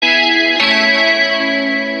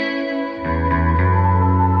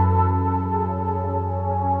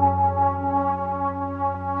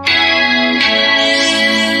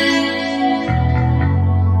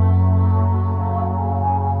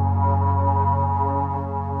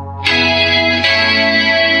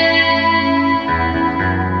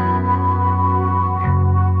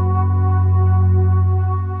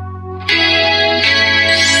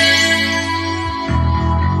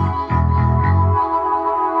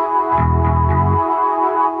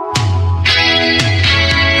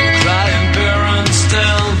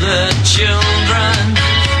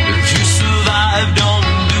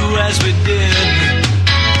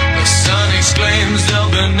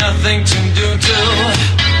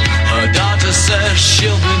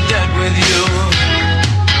she'll be dead with you.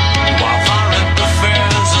 While foreign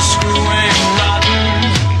affairs are screwing rotten,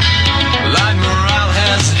 light morale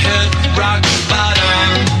has hit rock bottom.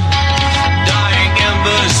 Dying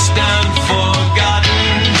embers stand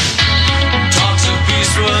forgotten. Talks of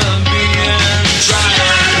peace were being tried.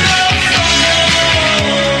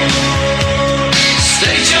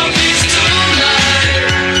 State your peace tonight.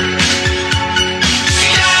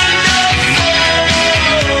 Stand up for.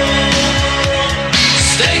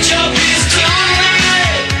 State your peace tonight.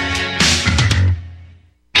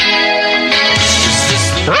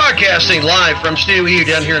 Broadcasting live from Studio E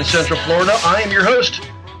down here in Central Florida, I am your host,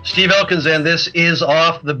 Steve Elkins, and this is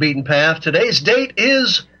Off the Beaten Path. Today's date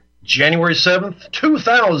is January 7th,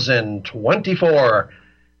 2024.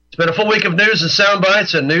 It's been a full week of news and sound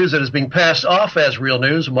bites and news that is being passed off as real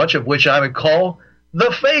news, much of which I would call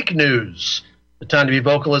the fake news. The time to be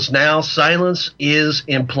vocal is now. Silence is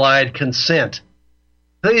implied consent.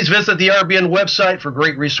 Please visit the RBN website for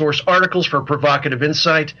great resource articles for provocative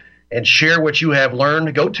insight and share what you have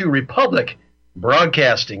learned. Go to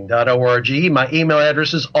republicbroadcasting.org. My email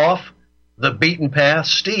address is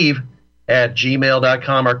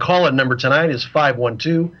offthebeatenpathsteve@gmail.com. Our call-in number tonight is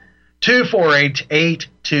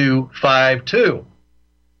 512-248-8252.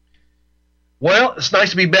 Well, it's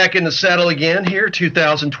nice to be back in the saddle again here,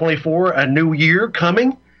 2024, a new year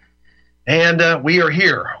coming. And we are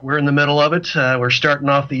here. We're in the middle of it. We're starting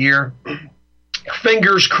off the year.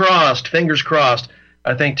 Fingers crossed, fingers crossed.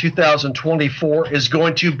 I think 2024 is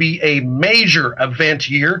going to be a major event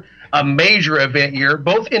year,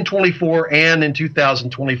 both in 24 and in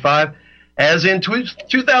 2025. As in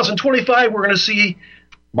 2025, we're going to see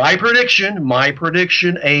my prediction,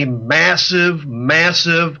 a massive,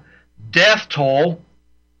 massive death toll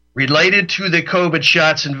related to the COVID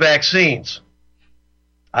shots and vaccines.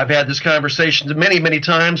 I've had this conversation many, many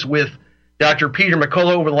times with Dr. Peter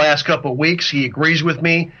McCullough over the last couple of weeks. He agrees with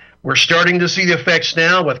me. We're starting to see the effects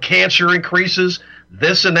now with cancer increases,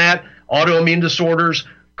 this and that, autoimmune disorders,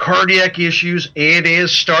 cardiac issues. It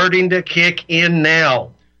is starting to kick in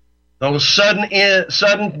now. Those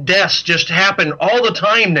sudden deaths just happen all the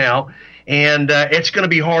time now, and it's going to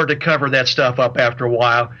be hard to cover that stuff up after a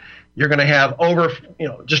while. You're going to have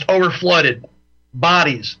just overflooded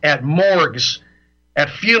bodies at morgues,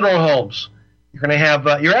 at funeral homes.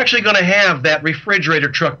 You're actually going to have that refrigerator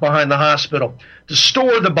truck behind the hospital to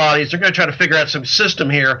store the bodies. They're going to try to figure out some system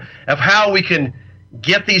here of how we can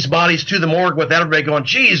get these bodies to the morgue without everybody going,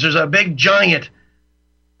 geez, there's a big giant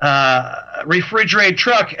refrigerated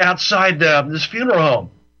truck outside this funeral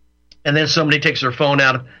home. And then somebody takes their phone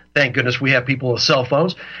out. Thank goodness we have people with cell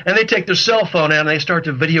phones. And they take their cell phone out and they start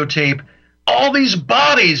to videotape all these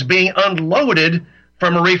bodies being unloaded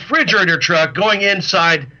from a refrigerator truck going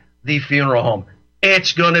inside the funeral home.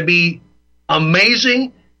 It's going to be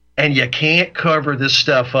amazing, and you can't cover this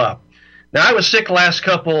stuff up. Now, I was sick last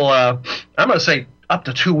couple, I'm going to say up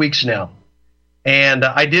to 2 weeks now, and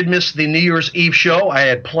I did miss the New Year's Eve show I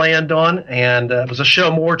had planned on, and it was a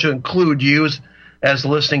show more to include you as the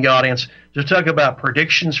listening audience to talk about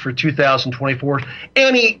predictions for 2024.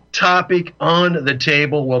 Any topic on the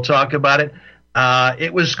table, we'll talk about it.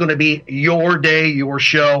 It was going to be your day, your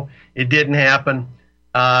show. It didn't happen.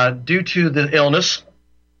 Due to the illness.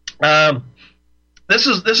 This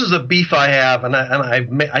is a beef I have, and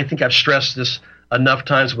I think I've stressed this enough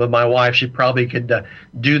times with my wife. She probably could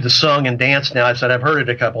do the song and dance now. I said I've heard it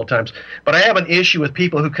a couple of times, but I have an issue with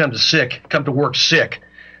people who come to work sick.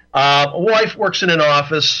 A wife works in an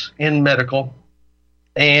office in medical,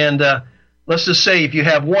 and let's just say if you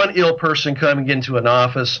have one ill person coming into an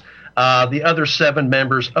office, the other 7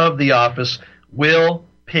 members of the office will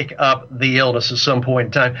pick up the illness at some point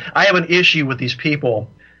in time. I have an issue with these people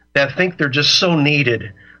that think they're just so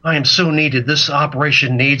needed. I am so needed. This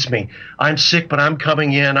operation needs me. I'm sick, but I'm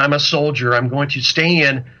coming in. I'm a soldier. I'm going to stay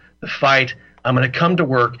in the fight. I'm going to come to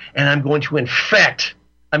work, and I'm going to infect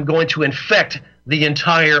the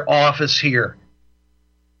entire office here.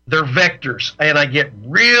 They're vectors, and I get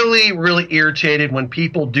really, really irritated when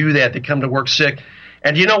people do that. They come to work sick.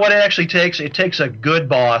 And you know what it actually takes? It takes a good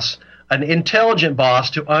boss, an intelligent boss,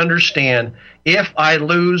 to understand if I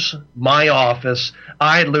lose my office,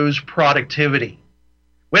 I lose productivity.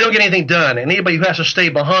 We don't get anything done. And anybody who has to stay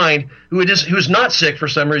behind, who's not sick for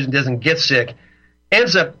some reason, doesn't get sick,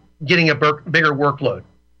 ends up getting a bigger workload,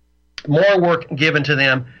 more work given to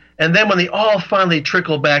them. And then when they all finally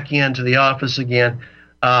trickle back into the office again,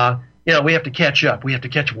 we have to catch up. We have to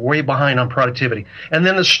catch way behind on productivity. And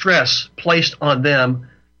then the stress placed on them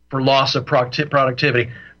for loss of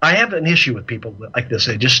productivity. I have an issue with people like this.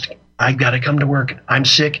 I've got to come to work. I'm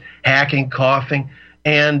sick, hacking, coughing,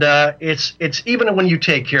 And it's even when you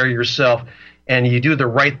take care of yourself and you do the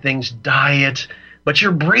right things, diet, but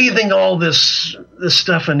you're breathing all this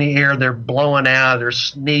stuff in the air. They're blowing out, they're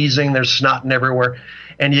sneezing, they're snotting everywhere,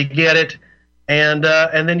 and you get it, and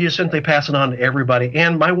then you simply pass it on to everybody.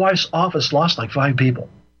 And my wife's office lost like 5 people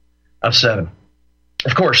of 7.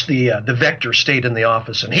 Of course, the vector stayed in the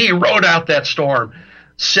office, and he rode out that storm,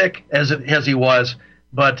 sick as he was.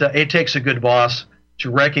 But it takes a good boss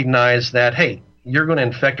to recognize that, hey, you're going to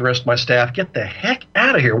infect the rest of my staff. Get the heck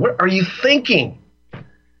out of here. What are you thinking?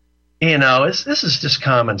 This is just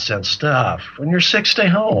common sense stuff. When you're sick, stay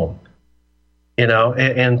home.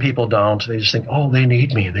 And people don't. They just think, oh, they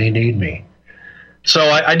need me. They need me. So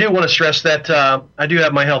I do want to stress that I do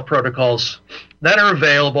have my health protocols that are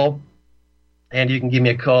available. And you can give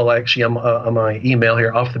me a call, actually, on my email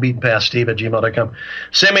here, offthebeatenpath@gmail.com.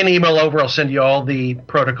 Send me an email over. I'll send you all the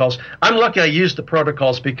protocols. I'm lucky I used the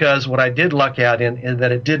protocols because what I did luck out in is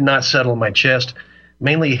that it did not settle in my chest,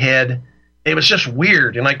 mainly head. It was just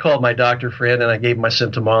weird. And I called my doctor friend, and I gave him my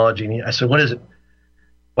symptomology. And I said, what is it?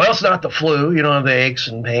 Well, it's not the flu. You don't have the aches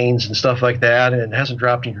and pains and stuff like that, and it hasn't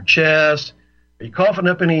dropped in your chest. Are you coughing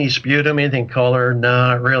up any sputum, anything color? No,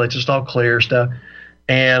 not really. It's just all clear stuff.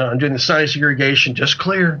 And I'm doing the sinus irrigation, just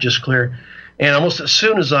clear. And almost as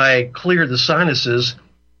soon as I clear the sinuses,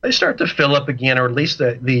 they start to fill up again, or at least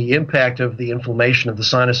the impact of the inflammation of the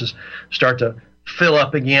sinuses start to fill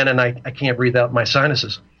up again, and I can't breathe out my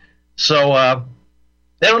sinuses. So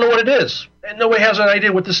they don't know what it is. And nobody has an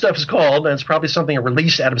idea what this stuff is called. And it's probably something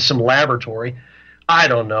released out of some laboratory. I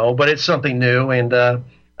don't know, but it's something new. And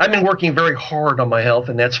I've been working very hard on my health,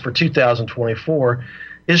 and that's for 2024.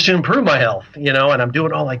 Is to improve my health, and I'm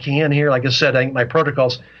doing all I can here. Like I said, I think my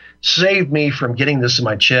protocols saved me from getting this in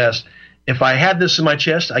my chest. If I had this in my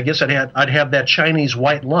chest, I guess I'd have that Chinese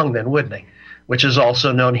white lung then, wouldn't I? Which is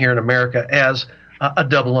also known here in America as a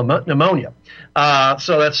double pneumonia.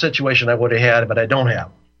 So that's a situation I would have had, but I don't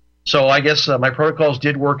have. So I guess my protocols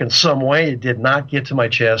did work in some way. It did not get to my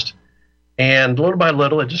chest. And little by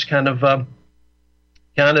little, it just kind of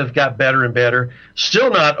got better and better.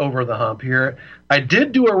 Still not over the hump here. I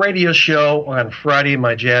did do a radio show on Friday,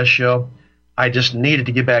 my jazz show. I just needed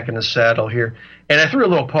to get back in the saddle here. And I threw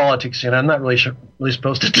a little politics in. I'm not really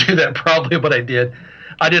supposed to do that probably, but I did.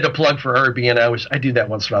 I did a plug for RBN. I do that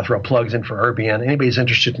once in a while. I throw plugs in for RBN. Anybody's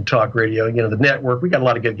interested in talk radio, the network. We got a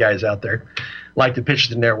lot of good guys out there. Like to pitch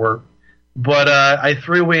the network. But I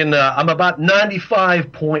threw in, I'm about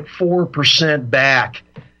 95.4% back.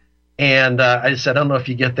 And I said, I don't know if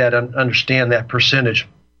you get that, understand that percentage.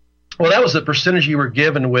 Well, that was the percentage you were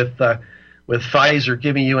given with Pfizer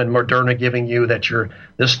giving you and Moderna giving you that their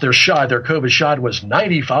COVID shot was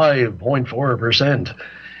 95.4%.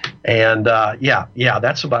 And yeah,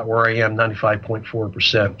 that's about where I am,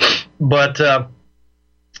 95.4%. But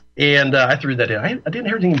I threw that in. I didn't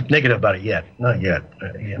hear anything negative about it yet, not yet.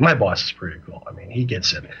 My boss is pretty cool. I mean, he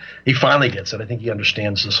gets it. He finally gets it. I think he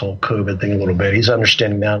understands this whole COVID thing a little bit. He's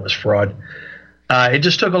understanding now it was fraud. It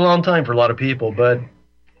just took a long time for a lot of people, but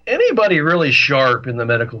anybody really sharp in the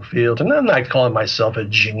medical field, and I'm not calling myself a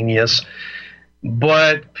genius,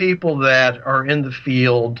 but people that are in the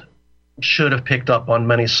field should have picked up on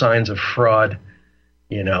many signs of fraud.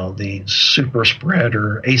 The super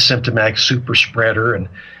spreader, asymptomatic super spreader, and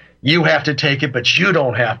you have to take it, but you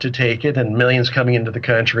don't have to take it, and millions coming into the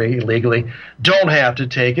country illegally don't have to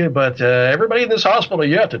take it, but everybody in this hospital,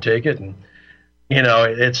 you have to take it. And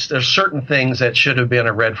there's certain things that should have been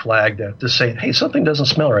a red flag to say, hey, something doesn't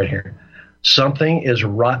smell right here. Something is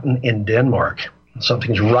rotten in Denmark.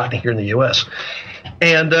 Something's rotten here in the U.S.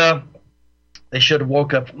 And they should have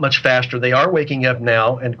woke up much faster. They are waking up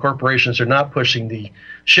now, and corporations are not pushing the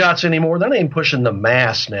shots anymore. They're not even pushing the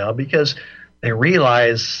masks now because they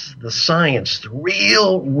realize the science, the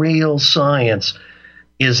real science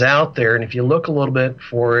is out there. And if you look a little bit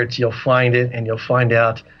for it, you'll find it, and you'll find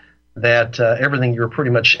out that everything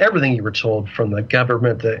you were told from the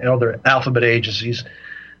government, the other alphabet agencies,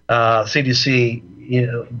 CDC,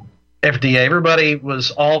 FDA, everybody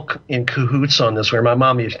was all in cahoots on this. Where my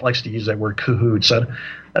mom likes to use that word cahoots. I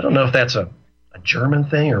don't know if that's a German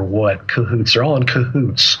thing or what. Cahoots, they're all in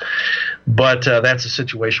cahoots, but that's the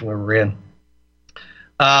situation we were in.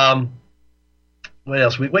 What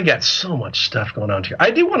else? We got so much stuff going on here.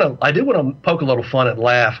 I do want to poke a little fun and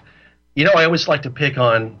laugh. I always like to pick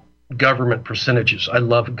on government percentages. I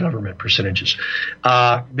love government percentages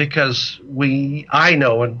because I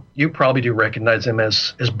know, and you probably do recognize them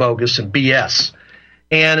as bogus and BS.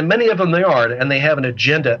 And many of them they are, and they have an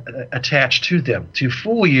agenda attached to them to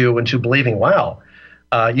fool you into believing, wow,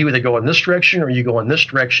 You either go in this direction or you go in this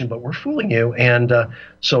direction, but we're fooling you. And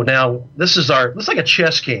so now this is like a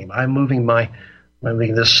chess game. I'm moving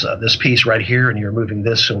this piece right here, and you're moving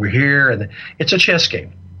this over here, and it's a chess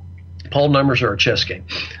game. Poll numbers are a chess game.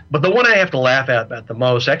 But the one I have to laugh at the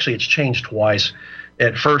most, actually, it's changed twice.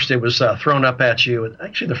 At first, it was thrown up at you.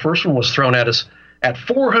 Actually, the first one was thrown at us at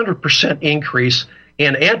 400% increase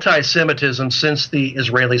in anti-Semitism since the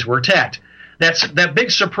Israelis were attacked. That's that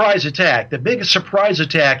big surprise attack, the biggest surprise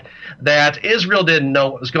attack that Israel didn't know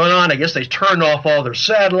what was going on. I guess they turned off all their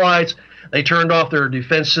satellites. They turned off their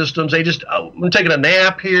defense systems. They just, I'm taking a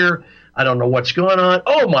nap here. I don't know what's going on.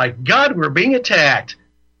 Oh, my God, we're being attacked.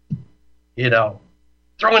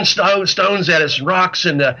 Throwing stones at us and rocks.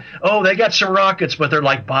 And, they got some rockets, but they're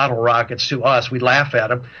like bottle rockets to us. We laugh at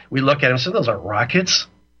them. We look at them and say, those aren't rockets.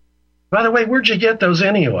 By the way, where'd you get those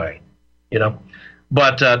anyway?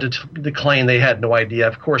 But to claim they had no idea.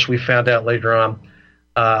 Of course, we found out later on,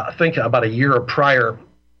 I think about a year prior,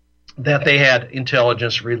 that they had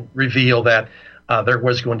intelligence reveal that there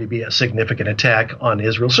was going to be a significant attack on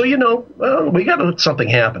Israel. So, we got to let something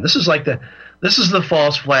happen. This is the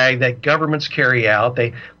false flag that governments carry out.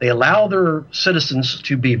 They allow their citizens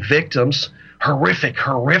to be victims, horrific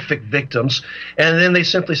victims, and then they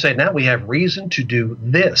simply say, now we have reason to do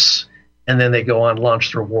this. And then they go on,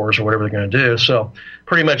 launch their wars or whatever they're going to do. So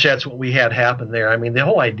pretty much that's what we had happen there. I mean, the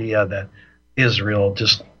whole idea that Israel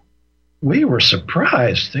we were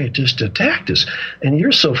surprised. They just attacked us. And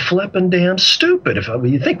you're so flippin' damn stupid if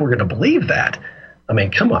you think we're going to believe that. I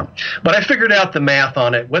mean, come on. But I figured out the math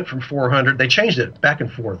on it. Went from 400. They changed it back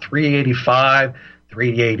and forth. 385,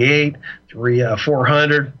 388,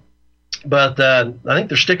 400. But I think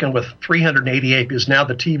they're sticking with 388 because now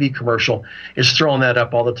the TV commercial is throwing that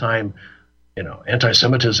up all the time.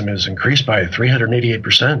 Anti-Semitism is increased by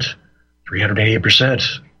 388%.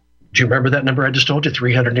 388%. Do you remember that number I just told you?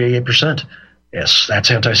 388%. Yes,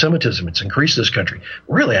 that's anti-Semitism. It's increased this country.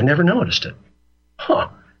 Really, I never noticed it. Huh.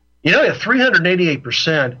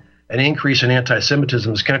 388% an increase in anti-Semitism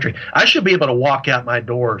in this country. I should be able to walk out my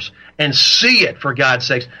doors and see it, for God's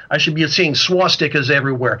sakes. I should be seeing swastikas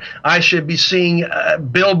everywhere. I should be seeing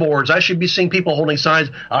billboards. I should be seeing people holding signs,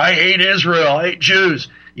 I hate Israel, I hate Jews.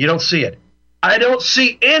 You don't see it. I don't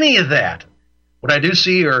see any of that. What I do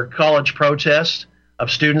see are college protests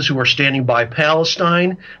of students who are standing by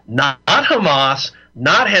Palestine, not Hamas,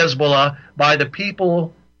 not Hezbollah, by the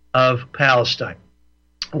people of Palestine.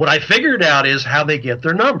 What I figured out is how they get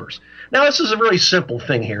their numbers. Now, this is a very simple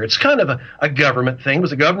thing here. It's kind of a government thing. It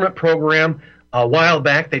was a government program. A while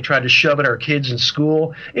back, they tried to shove at our kids in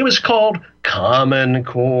school. It was called Common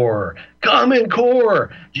Core. Common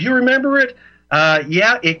Core. Do you remember it?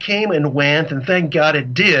 Yeah, it came and went, and thank God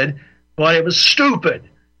it did, but it was stupid.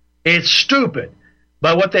 It's stupid.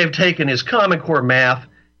 But what they've taken is Common Core math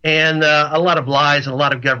and a lot of lies and a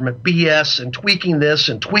lot of government BS and tweaking this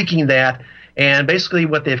and tweaking that. And basically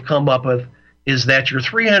what they've come up with is that your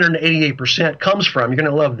 388% comes from, you're going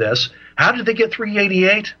to love this. How did they get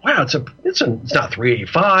 388? Wow, it's not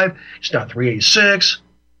 385. It's not 386.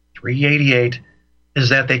 388 is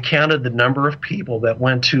that they counted the number of people that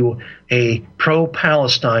went to a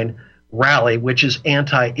pro-Palestine rally, which is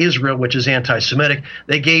anti-Israel, which is anti-Semitic.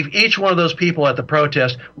 They gave each one of those people at the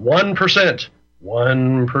protest 1%.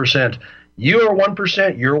 1%. You are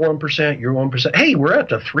 1%, you're 1%, you're 1%. Hey, we're up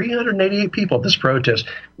to 388 people at this protest.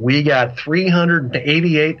 We got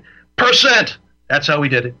 388%. That's how we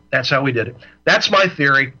did it. That's how we did it. That's my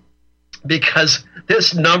theory, because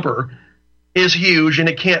this number is huge and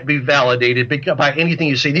it can't be validated by anything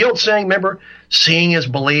you see. The old saying, remember, seeing is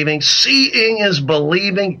believing. Seeing is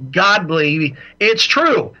believing. God believing. It's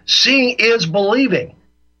true. Seeing is believing.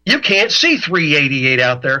 You can't see 388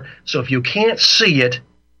 out there. So if you can't see it,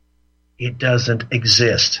 it doesn't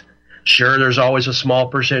exist. Sure, there's always a small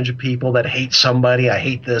percentage of people that hate somebody. I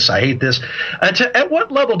hate this. I hate this. At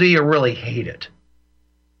what level do you really hate it?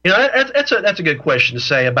 That's a good question to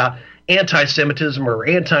say about anti-Semitism or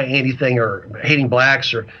anti-anything, or hating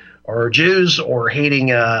blacks or Jews or hating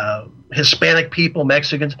Hispanic people,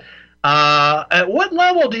 Mexicans. At what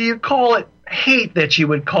level do you call it hate that you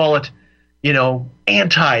would call it,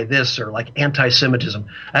 anti this or like anti-Semitism?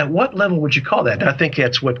 At what level would you call that? And I think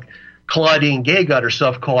that's what Claudine Gay got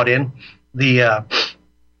herself caught in, the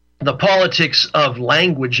politics of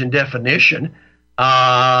language and definition.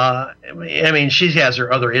 I mean, she has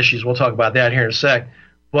her other issues. We'll talk about that here in a sec.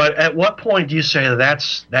 But at what point do you say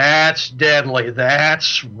that's deadly,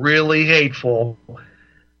 that's really hateful?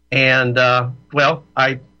 And, I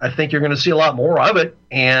think you're going to see a lot more of it,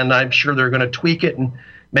 and I'm sure they're going to tweak it and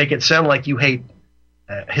make it sound like you hate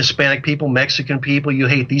Hispanic people, Mexican people, you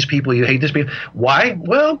hate these people, you hate this people. Why?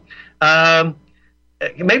 Well,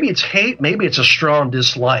 maybe it's hate, maybe it's a strong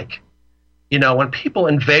dislike. You know, when people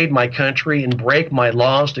invade my country and break my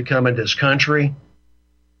laws to come into this country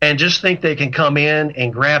and just think they can come in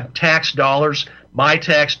and grab tax dollars, my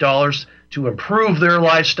tax dollars, to improve their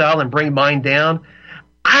lifestyle and bring mine down,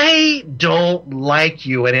 I don't like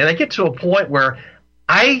you. And I get to a point where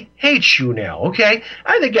I hate you now, okay?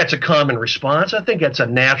 I think that's a common response. I think that's a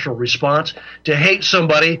natural response to hate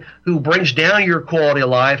somebody who brings down your quality of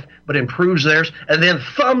life but improves theirs, and then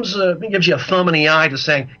gives you a thumb in the eye to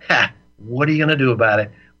saying, ha, what are you going to do about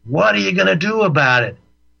it? What are you going to do about it?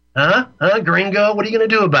 Huh, gringo? What are you going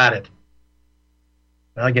to do about it?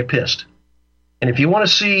 I get pissed. And if you want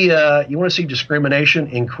to see discrimination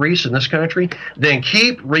increase in this country, then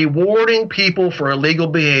keep rewarding people for illegal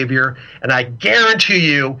behavior, and I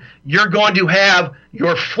guarantee you're going to have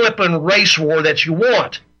your flippin' race war that you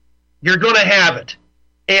want. You're going to have it.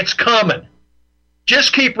 It's coming.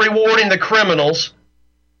 Just keep rewarding the criminals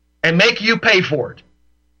and make you pay for it.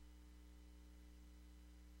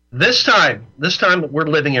 This time that we're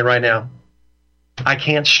living in right now, I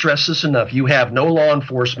can't stress this enough. You have no law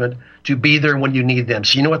enforcement to be there when you need them.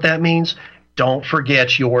 So you know what that means? Don't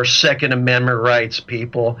forget your Second Amendment rights,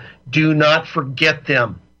 people. Do not forget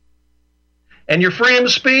them. And your freedom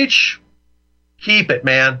of speech, keep it,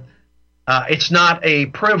 man. It's not a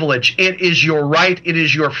privilege. It is your right. It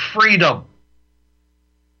is your freedom.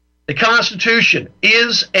 The Constitution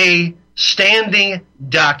is a standing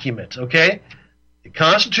document, okay? The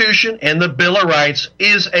Constitution and the Bill of Rights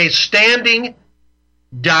is a standing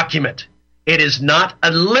document. It is not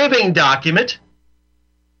a living document.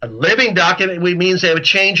 A living document means that it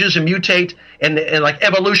changes and mutate, and like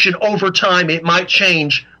evolution over time, it might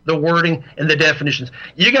change the wording and the definitions.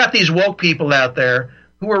 You got these woke people out there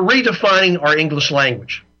who are redefining our English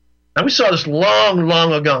language. Now, we saw this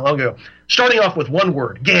long ago, starting off with one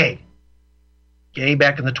word, gay. Gay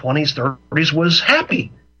back in the 20s, 30s was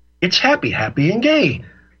happy. It's happy and gay.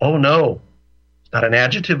 Oh, no. It's not an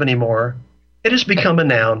adjective anymore. It has become a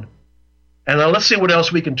noun. And now let's see what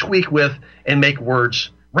else we can tweak with and make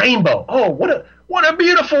words. Rainbow. Oh, what a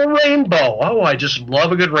beautiful rainbow. Oh, I just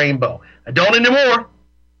love a good rainbow. I don't anymore.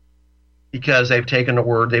 Because they've taken a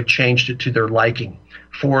word, they've changed it to their liking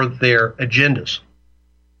for their agendas.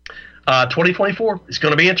 2024 is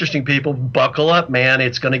going to be interesting, people. Buckle up, man.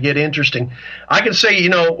 It's going to get interesting. I can say,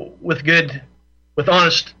 with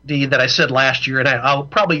honesty that I said last year, and I'll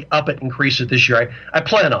probably up it, increase it this year. I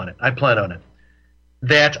plan on it.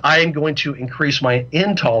 That I am going to increase my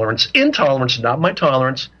intolerance. Intolerance, not my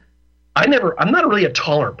tolerance. I'm not really a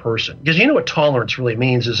tolerant person, because you know what tolerance really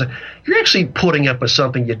means is you're actually putting up with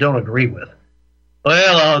something you don't agree with.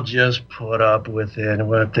 Well, I'll just put up with it.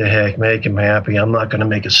 What the heck? Make them happy. I'm not going to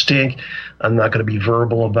make a stink. I'm not going to be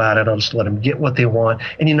verbal about it. I'll just let them get what they want.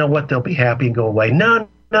 And you know what? They'll be happy and go away. No.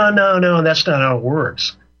 That's not how it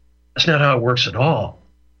works. That's not how it works at all.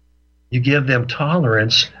 You give them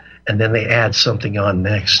tolerance, and then they add something on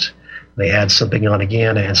next. They add something on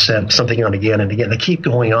again and something on again and again. They keep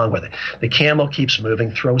going on with it. The camel keeps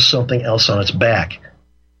moving, throws something else on its back.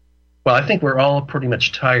 Well, I think we're all pretty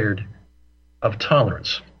much tired of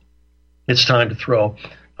tolerance. It's time to throw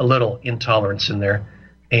a little intolerance in there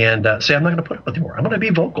and say, I'm not going to put up with it anymore. I'm going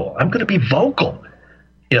to be vocal.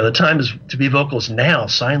 The time to be vocal is now.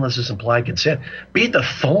 Silence is implied consent. Be the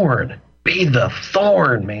thorn. Be the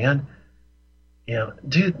thorn, man.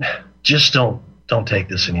 Dude, just don't take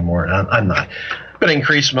this anymore. I'm not going to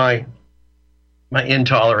increase my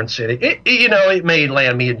intolerance in it. It may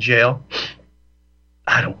land me in jail.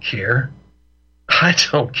 I don't care.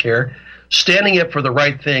 Standing up for the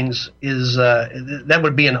right things is that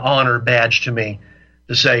would be an honor badge to me,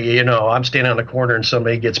 to say, I'm standing on the corner and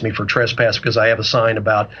somebody gets me for trespass because I have a sign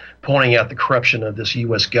about pointing out the corruption of this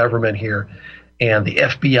U.S. government here and the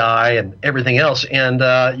FBI and everything else. And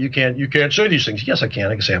you can't say these things. Yes, I can.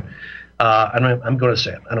 I can say them. I'm going to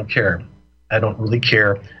say it. I don't care. I don't really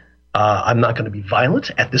care. I'm not going to be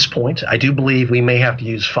violent at this point. I do believe we may have to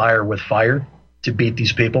use fire with fire to beat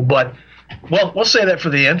these people, but we'll say that for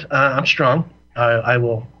the end. I'm strong. I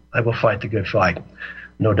will fight the good fight.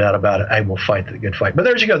 No doubt about it. I will fight the good fight. But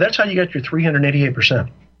there you go. That's how you got your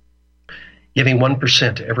 388%. Giving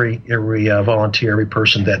 1% to every volunteer, every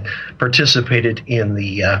person that participated in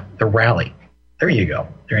the rally. There you go.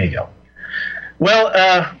 Well,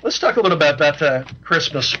 let's talk a little bit about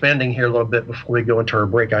Christmas spending here a little bit before we go into our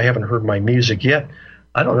break. I haven't heard my music yet.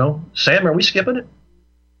 I don't know. Sam, are we skipping it?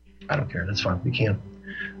 I don't care. That's fine. We can.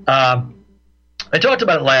 I talked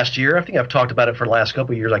about it last year. I think I've talked about it for the last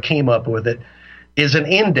couple of years. I came up with it is an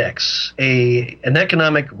index, an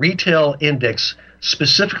economic retail index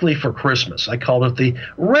specifically for Christmas. I called it the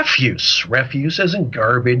refuse. Refuse as in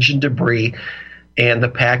garbage and debris and the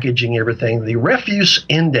packaging, everything. The refuse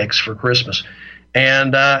index for Christmas.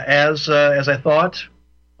 And as I thought,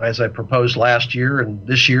 as I proposed last year and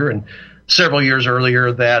this year and several years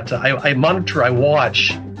earlier, that I monitor, I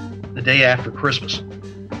watch the day after Christmas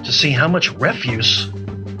to see how much refuse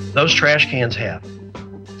those trash cans have.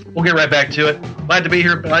 We'll get right back to it. Glad to be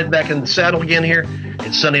here, back in the saddle again here.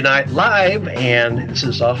 It's Sunday Night Live, and this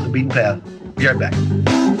is Off the Beaten Path. Be right back.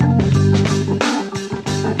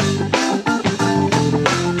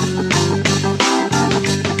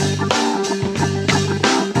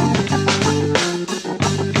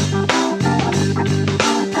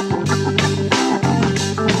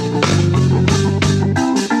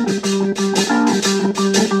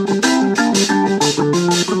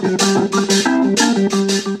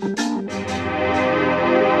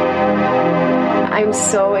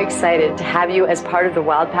 Excited to have you as part of the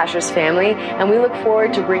Wild Pastures family, and we look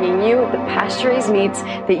forward to bringing you the pasture-raised meats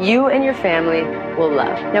that you and your family will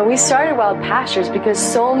love. Now, we started Wild Pastures because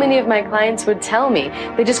so many of my clients would tell me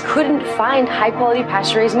they just couldn't find high-quality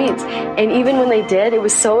pasture-raised meats, and even when they did, it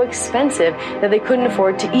was so expensive that they couldn't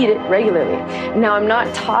afford to eat it regularly. Now, I'm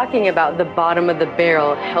not talking about the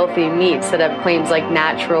bottom-of-the-barrel healthy meats that have claims like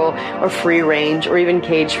natural or free-range or even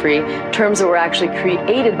cage-free, terms that were actually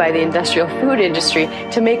created by the industrial food industry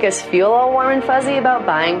to make us feel all warm and fuzzy about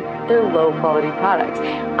buying their low-quality products.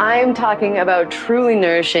 I'm talking about truly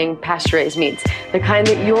nourishing pasture-raised meats, the kind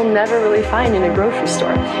that you'll never really find in a grocery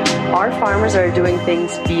store. Our farmers are doing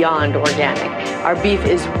things beyond organic. Our beef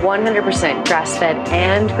is 100% grass-fed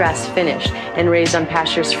and grass-finished and raised on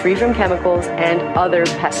pastures free from chemicals and other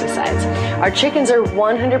pesticides. Our chickens are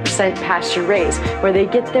 100% pasture-raised, where they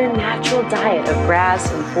get their natural diet of grass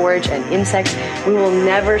and forage and insects. We will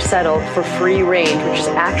never settle for free range, which is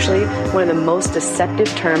actually one of the most deceptive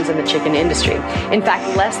terms in the chicken industry. In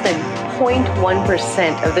fact, less than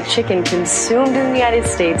 0.1% of the chicken consumed in the United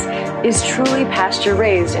States is truly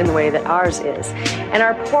pasture-raised in the way that ours is. And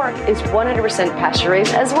our pork is 100%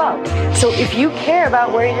 pasture-raised as well. So if you care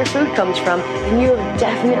about where your food comes from, then you have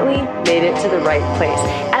definitely made it to the right place.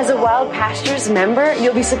 As a Wild Pastures member,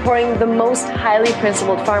 you'll be supporting the most highly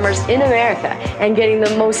principled farmers in America and getting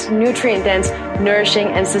the most nutrient-dense, nourishing,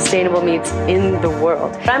 and sustainable meats in the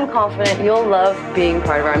world. I'm confident you'll love being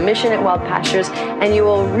part of our mission at Wild Pastures, and you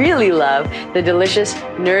will really love the delicious,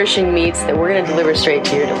 nourishing meats that we're going to deliver straight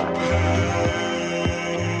to your door.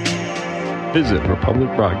 Visit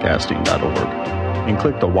republicbroadcasting.org and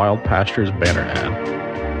click the Wild Pastures banner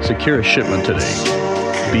ad. Secure a shipment today.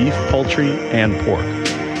 Beef, poultry, and pork,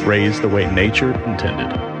 raised the way nature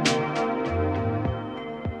intended.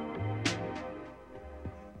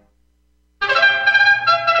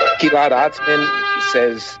 Gilad Atzmon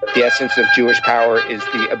says the essence of Jewish power is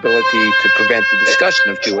the ability to prevent the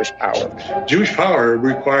discussion of Jewish power. Jewish power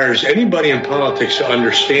requires anybody in politics to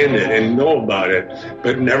understand it and know about it,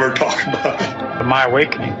 but never talk about it. My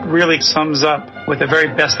Awakening really sums up with the very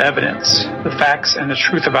best evidence, the facts and the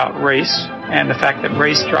truth about race, and the fact that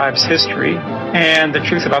race drives history, and the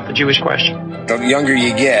truth about the Jewish question. The younger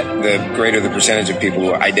you get, the greater the percentage of people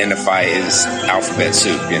who identify as alphabet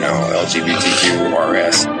soup, LGBTQ,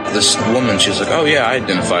 RS. This woman, she's like, oh yeah, I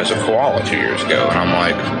identify as a koala 2 years ago. And I'm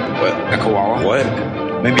like, what? A koala? What?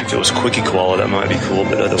 Maybe if it was Quickie Koala, that might be cool,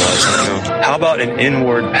 but otherwise, I don't know. How about an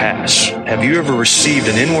inward pass? Have you ever received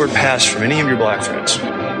an inward pass from any of your black friends?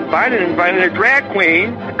 Biden invited a drag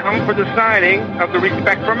queen to come for the signing of the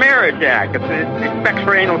Respect for Marriage Act. It's the Respect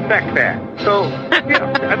for Anal Sex Act. So,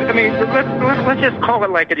 let's just call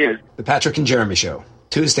it like it is. The Patrick and Jeremy Show,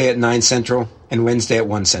 Tuesday at 9 Central and Wednesday at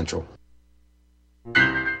 1 Central.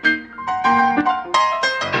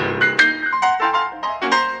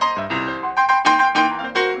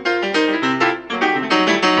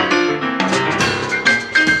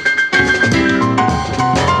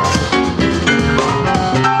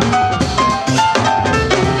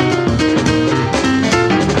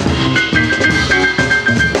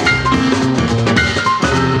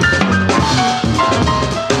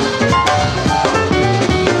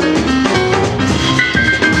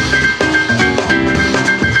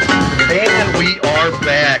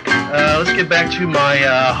 Back to my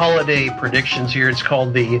holiday predictions here. It's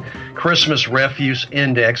called the Christmas Refuse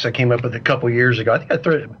Index. I came up with it a couple years ago. I think I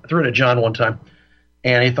threw it at John one time,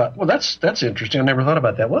 and he thought, well, that's interesting. I never thought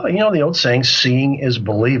about that. Well, the old saying, seeing is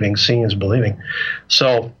believing. Seeing is believing.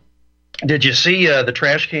 So did you see the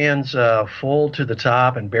trash cans full to the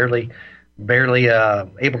top and barely barely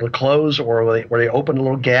able to close, or were they opened a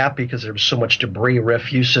little gap because there was so much debris,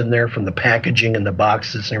 refuse in there from the packaging and the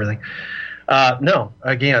boxes and everything? No,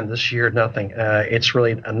 again, this year, nothing. It's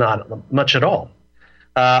really not much at all.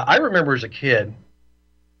 I remember as a kid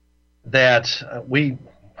that we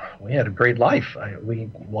had a great life. A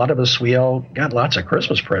lot of us, we all got lots of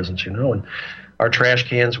Christmas presents, and our trash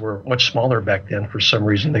cans were much smaller back then. For some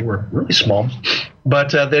reason, they were really small.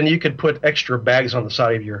 But then you could put extra bags on the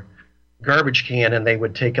side of your garbage can, and they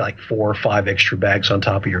would take like 4 or 5 extra bags on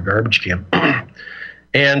top of your garbage can.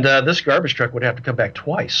 And this garbage truck would have to come back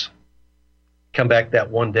twice. Come back that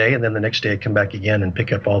one day, and then the next day I'd come back again and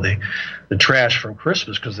pick up all the trash from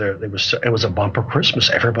Christmas, because it was a bumper Christmas.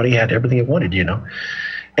 Everybody had everything it wanted,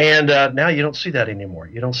 And now you don't see that anymore.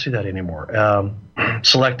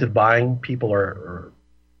 Selective buying, people are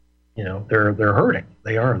they're hurting.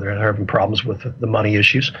 They're having problems with the money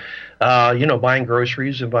issues. Buying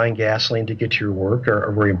groceries and buying gasoline to get to your work are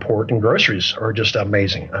very important. Groceries are just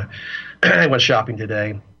amazing. I went shopping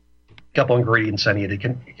today. A couple ingredients I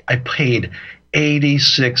needed. I paid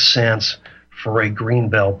 86 cents for a green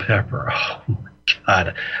bell pepper. Oh my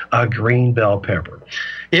God, a green bell pepper.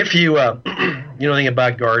 If you know anything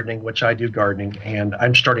about gardening, which I do gardening, and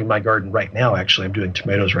I'm starting my garden right now, actually. I'm doing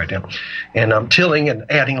tomatoes right now. And I'm tilling and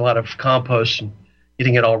adding a lot of compost and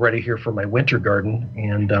getting it all ready here for my winter garden.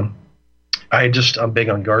 And I'm big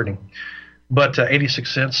on gardening. But 86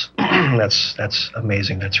 cents, that's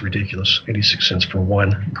amazing. That's ridiculous. 86 cents for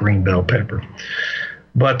one green bell pepper.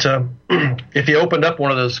 But if you opened up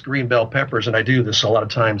one of those green bell peppers, and I do this a lot of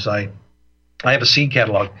times, I have a seed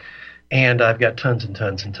catalog, and I've got tons and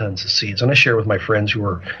tons and tons of seeds. And I share with my friends who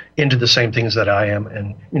are into the same things that I am,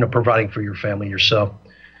 and, providing for your family yourself.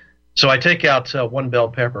 So I take out one bell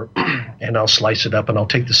pepper, and I'll slice it up, and I'll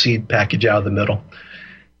take the seed package out of the middle.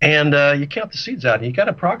 And you count the seeds out, and you got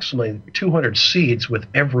approximately 200 seeds with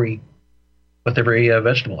every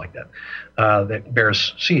vegetable like that that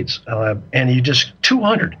bears seeds. And you just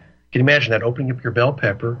 200. Can you imagine that? Opening up your bell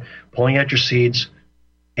pepper, pulling out your seeds,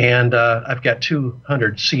 and I've got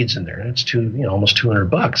 200 seeds in there. And it's almost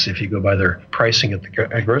 $200 if you go by their pricing at the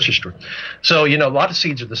grocery store. So a lot of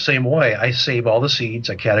seeds are the same way. I save all the seeds,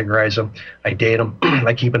 I categorize them, I date them,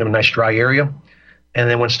 I keep them in a nice dry area. And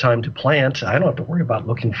then when it's time to plant, I don't have to worry about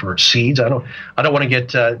looking for seeds. I don't want to get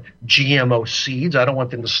GMO seeds. I don't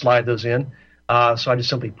want them to slide those in. So I just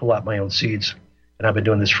simply pull out my own seeds. And I've been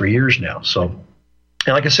doing this for years now. So,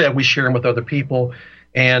 and like I said, we share them with other people.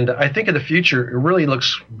 And I think in the future, it really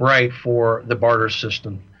looks bright for the barter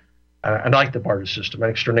system. I like the barter system. My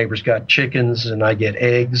next door neighbor's got chickens, and I get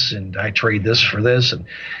eggs, and I trade this for this. And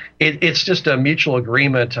it's just a mutual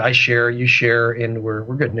agreement. I share, you share, and we're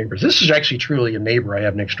good neighbors. This is actually truly a neighbor I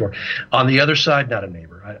have next door. On the other side, not a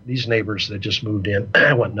neighbor. These neighbors that just moved in,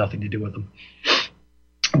 I want nothing to do with them.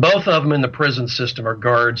 Both of them in the prison system are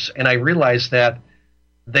guards, and I realized that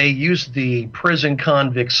they used the prison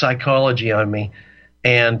convict psychology on me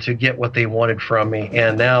and to get what they wanted from me.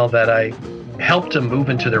 And now that I helped them move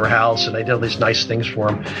into their house, and I did all these nice things for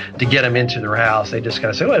them to get them into their house, they just kind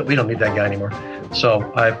of say, well, we don't need that guy anymore.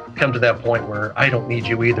 So I've come to that point where I don't need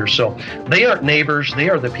you either. So they aren't neighbors. They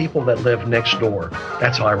are the people that live next door.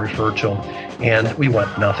 That's how I refer to them. And we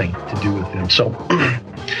want nothing to do with them. So,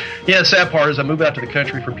 yeah, the sad part is I move out to the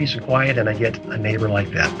country for peace and quiet, and I get a neighbor like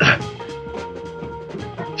that.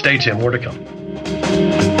 Stay tuned. More to come.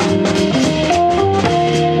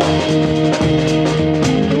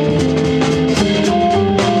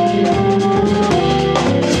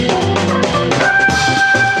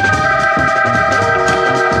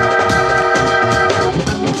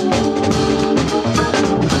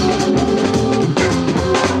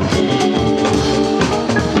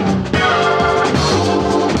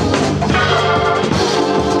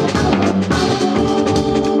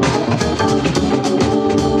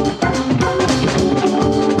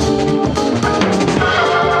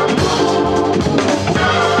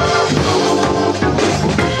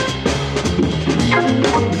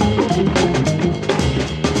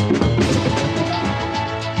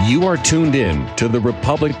 You are tuned in to the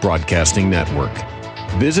Republic Broadcasting Network.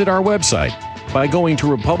 Visit our website by going to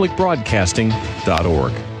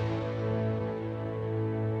republicbroadcasting.org.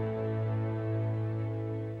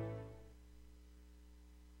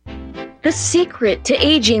 The secret to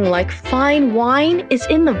aging like fine wine is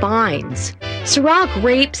in the vines. Syrah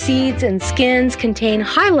grape seeds and skins contain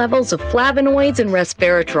high levels of flavonoids and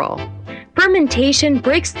resveratrol. Fermentation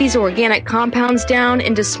breaks these organic compounds down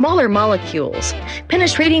into smaller molecules,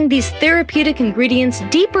 penetrating these therapeutic ingredients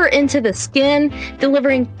deeper into the skin,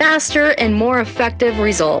 delivering faster and more effective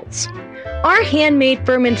results. Our handmade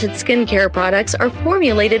fermented skincare products are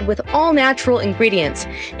formulated with all natural ingredients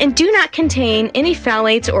and do not contain any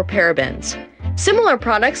phthalates or parabens. Similar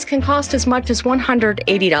products can cost as much as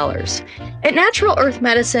 $180. At Natural Earth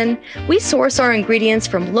Medicine, we source our ingredients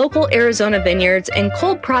from local Arizona vineyards and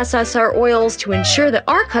cold process our oils to ensure that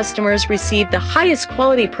our customers receive the highest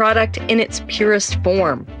quality product in its purest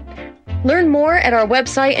form. Learn more at our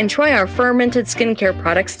website and try our fermented skincare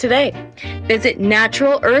products today. Visit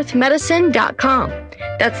naturalearthmedicine.com.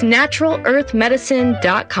 That's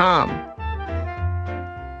naturalearthmedicine.com.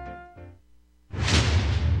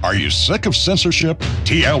 Are you sick of censorship?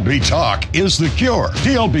 TLB Talk is the cure.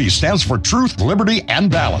 TLB stands for Truth, Liberty, and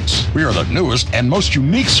Balance. We are the newest and most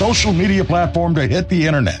unique social media platform to hit the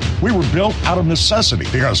internet. We were built out of necessity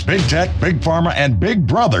because big tech, big pharma, and big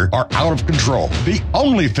brother are out of control. The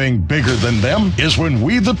only thing bigger than them is when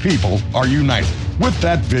we the people are united. With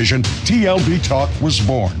that vision, TLB Talk was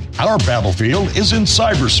born. Our battlefield is in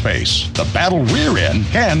cyberspace. The battle we're in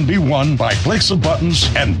can be won by clicks of buttons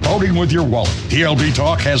and voting with your wallet. TLB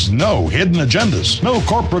Talk has no hidden agendas, no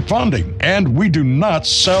corporate funding, and we do not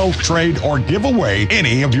sell, trade, or give away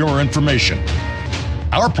any of your information.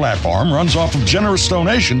 Our platform runs off of generous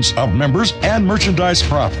donations of members and merchandise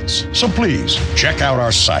profits. So please, check out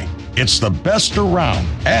our site. It's the best around.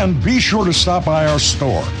 And be sure to stop by our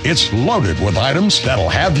store. It's loaded with items that'll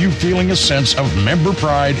have you feeling a sense of member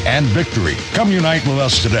pride and victory. Come unite with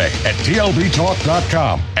us today at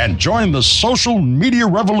tlbtalk.com and join the social media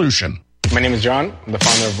revolution. My name is John. I'm the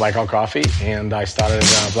founder of Blackout Coffee, and I started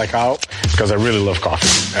Blackout because I really love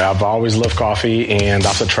coffee. I've always loved coffee, and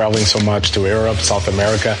after traveling so much to Europe, South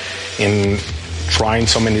America, and trying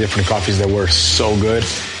so many different coffees that were so good,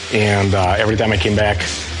 and every time I came back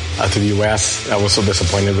to the U.S., I was so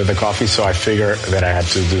disappointed with the coffee, so I figured that I had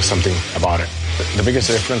to do something about it. The biggest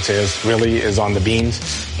difference is on the beans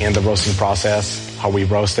and the roasting process, how we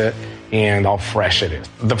roast it, and how fresh it is.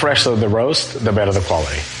 The fresher the roast, the better the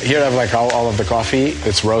quality. Here I have all of the coffee.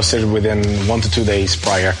 It's roasted within 1 to 2 days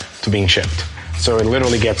prior to being shipped. So it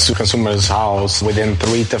literally gets to consumers' house within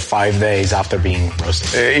 3 to 5 days after being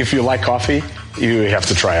roasted. If you like coffee, you have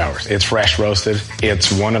to try ours. It's fresh roasted.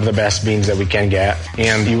 It's one of the best beans that we can get,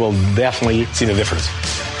 and you will definitely see the difference.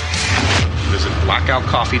 Visit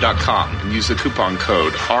blackoutcoffee.com and use the coupon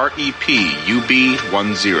code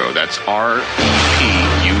REPUB10. That's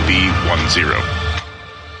REPUB10.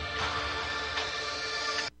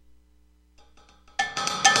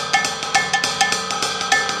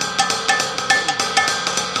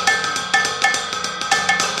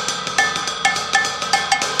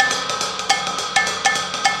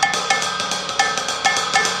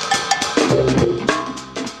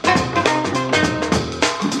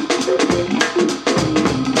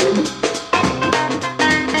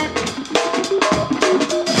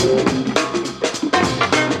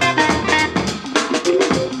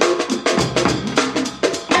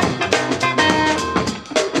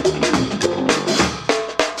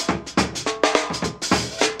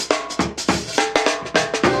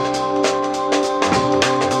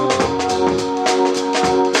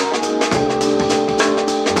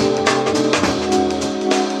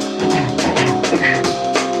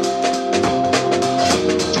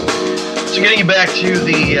 Back to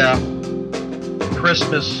the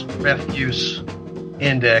Christmas refuse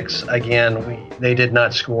index again. They did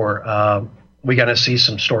not score. We're going to see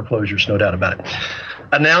some store closures, no doubt about it.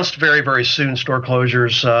 Announced very, very soon, store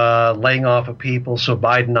closures, laying off of people. So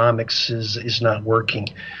Bidenomics is not working.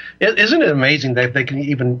 Isn't it amazing that they can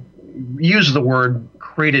even use the word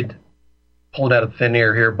pulled out of thin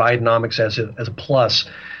air here, Bidenomics as a plus,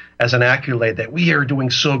 as an accolade that we are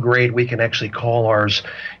doing so great, we can actually call ours.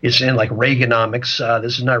 It's in like Reaganomics.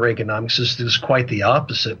 This is not Reaganomics. This is quite the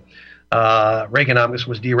opposite. Reaganomics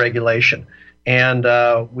was deregulation. And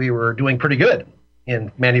we were doing pretty good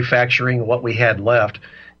in manufacturing what we had left.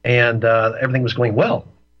 And everything was going well.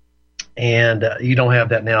 And you don't have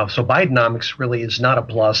that now. So Bidenomics really is not a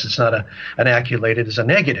plus. It's not an accolade. It is a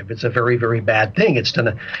negative. It's a very, very bad thing. It's been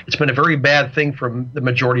a very bad thing for the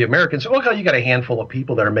majority of Americans. Okay, you got a handful of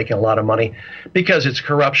people that are making a lot of money because it's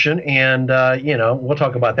corruption. And, we'll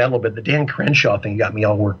talk about that a little bit. The Dan Crenshaw thing got me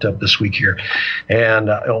all worked up this week here. And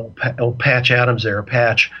old Patch Adams there,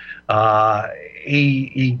 Patch,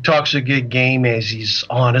 he talks a good game as he's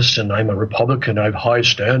honest, and I'm a Republican. I have high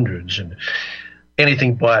standards and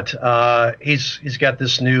anything but. He's got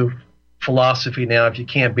this new philosophy now. If you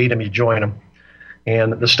can't beat him, you join him.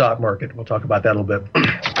 And the stock market, we'll talk about that a little bit.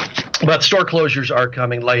 But store closures are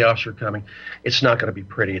coming. Layoffs are coming. It's not going to be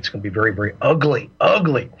pretty. It's going to be very, very ugly.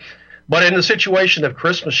 But in the situation of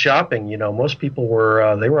Christmas shopping, most people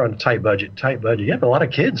were they were on a tight budget. You have a lot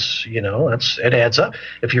of kids, it adds up.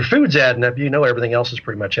 If your food's adding up, everything else is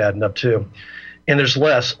pretty much adding up too. And there's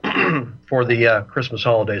less for the Christmas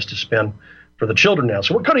holidays to spend for the children now.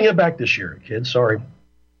 So we're cutting it back this year, kids. Sorry.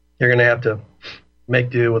 You're going to have to make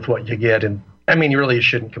do with what you get. And I mean, you really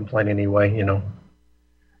shouldn't complain anyway.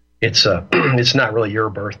 It's it's not really your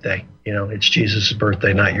birthday. It's Jesus'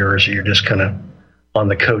 birthday, not yours. You're just kind of on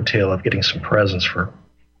the coattail of getting some presents for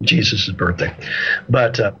Jesus' birthday.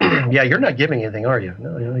 But yeah, you're not giving anything, are you?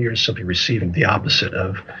 No, you're just simply receiving the opposite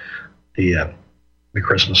of the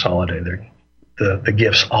Christmas holiday. The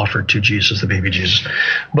gifts offered to Jesus, the baby Jesus.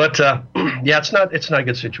 But yeah, it's not a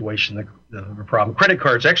good situation. The problem. Credit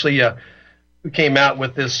cards. Actually, we came out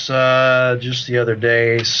with this just the other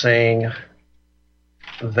day, saying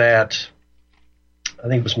that I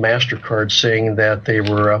think it was MasterCard saying that they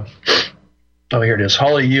were. Here it is.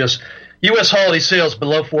 U.S. holiday sales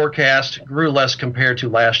below forecast, grew less compared to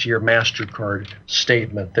last year. MasterCard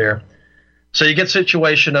statement there. So you get a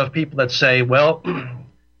situation of people that say, well,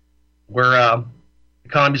 we're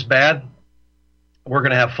economy's bad. We're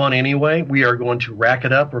going to have fun anyway. We are going to rack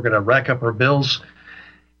it up. We're going to rack up our bills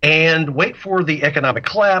and wait for the economic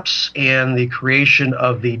collapse and the creation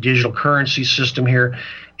of the digital currency system here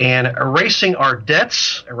and erasing our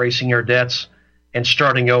debts and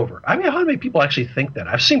starting over. I mean, how many people actually think that?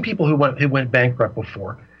 I've seen people who went bankrupt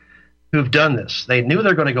before who've done this. They knew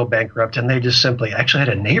they're going to go bankrupt, and they just simply actually had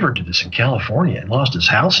a neighbor do this in California and lost his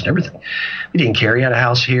house and everything. He didn't care. He had a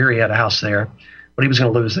house here. He had a house there, but he was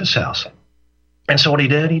going to lose this house. And so what he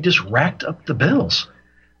did, he just racked up the bills.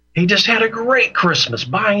 He just had a great Christmas,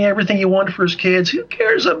 buying everything he wanted for his kids. Who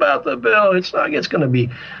cares about the bill? It's going to be,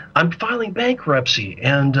 I'm filing bankruptcy,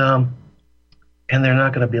 and they're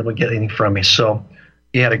not going to be able to get anything from me. So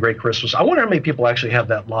he had a great Christmas. I wonder how many people actually have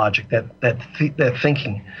that logic, that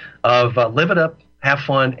thinking of live it up, have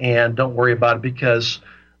fun, and don't worry about it because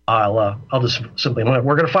I'll just simply, we're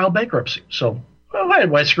going to file bankruptcy. So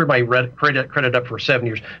I screwed my credit up for 7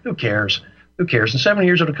 years. Who cares? In 7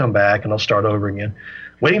 years it'll come back and I'll start over again.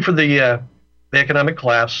 Waiting for the economic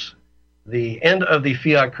collapse, the end of the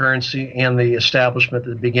fiat currency, and the establishment at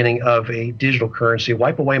the beginning of a digital currency.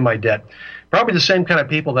 Wipe away my debt. Probably the same kind of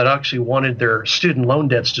people that actually wanted their student loan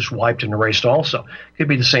debts just wiped and erased also. Could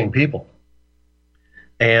be the same people.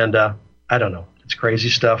 And I don't know. It's crazy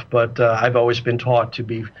stuff, but I've always been taught to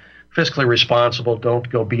be fiscally responsible, don't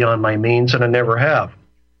go beyond my means, and I never have.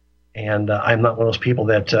 And I'm not one of those people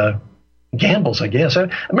that gambles, I guess.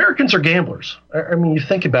 Americans are gamblers. I mean, you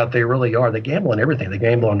think about it, they really are. They gamble on everything. They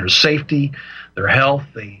gamble on their safety, their health,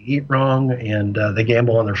 they eat wrong, and they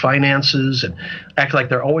gamble on their finances and act like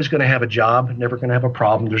they're always going to have a job, never going to have a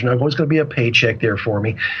problem. There's not always going to be a paycheck there for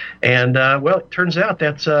me. And, well, it turns out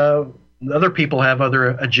that other people have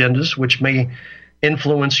other agendas which may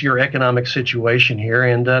influence your economic situation here.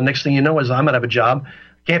 And next thing you know is I'm going to have a job.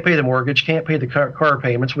 Can't pay the mortgage, can't pay the car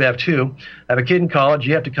payments. We have two. I have a kid in college.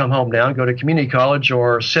 You have to come home now and go to community college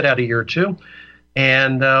or sit out a year or two.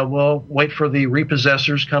 And we'll wait for the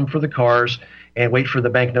repossessors, come for the cars, and wait for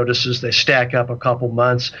the bank notices. They stack up a couple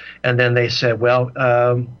months. And then they said, well,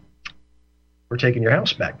 we're taking your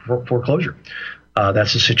house back for foreclosure.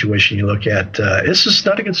 That's the situation you look at. This is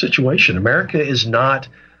not a good situation. America is not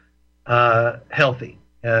healthy.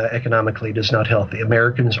 Economically, it is not healthy.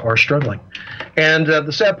 Americans are struggling. And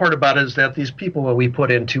the sad part about it is that these people that we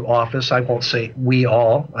put into office, I won't say we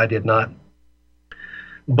all, I did not,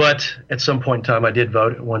 but at some point in time, I did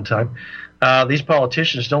vote at one time. These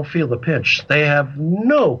politicians don't feel the pinch. They have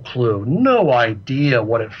no clue, no idea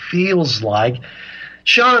what it feels like.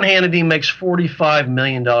 Sean Hannity makes $45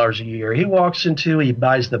 million a year. He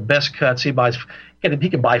buys the best cuts. He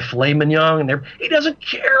can buy filet mignon, and he doesn't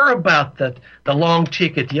care about the long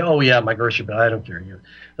ticket. Oh, yeah, my grocery bill. I don't care.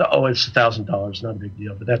 Oh, it's $1,000. Not a big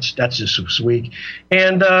deal, but that's just so sweet.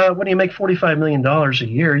 And when you make $45 million a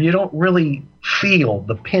year, you don't really feel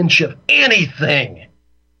the pinch of anything.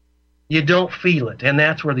 You don't feel it, and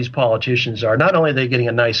that's where these politicians are. Not only are they getting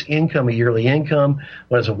a nice income, a yearly income,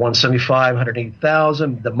 what is it, $175,000,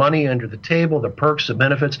 $180,000, the money under the table, the perks, the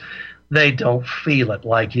benefits, they don't feel it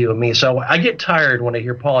like you and me. So I get tired when I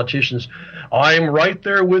hear politicians, I'm right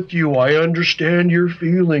there with you. I understand your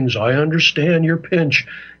feelings. I understand your pinch.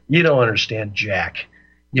 You don't understand jack.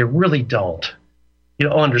 You really don't. You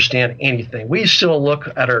don't understand anything. We still look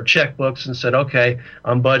at our checkbooks and said, okay,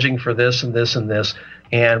 I'm budgeting for this and this and this.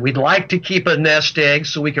 And we'd like to keep a nest egg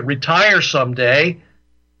so we could retire someday.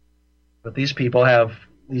 But these people have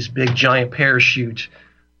these big giant parachute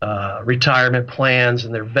retirement plans,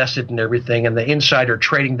 and they're vested in everything, and the insider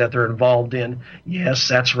trading that they're involved in. Yes,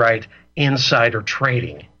 that's right, insider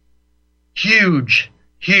trading. Huge,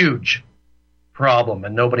 huge problem,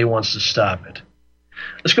 and nobody wants to stop it.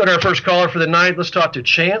 Let's go to our first caller for the night. Let's talk to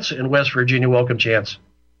Chance in West Virginia. Welcome, Chance.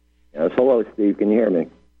 Yes, hello, Steve. Can you hear me?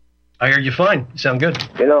 I hear you fine. You sound good.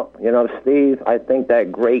 You know, Steve, I think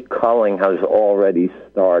that great culling has already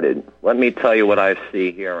started. Let me tell you what I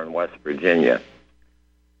see here in West Virginia.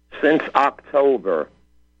 Since October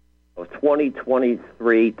of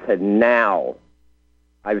 2023 to now,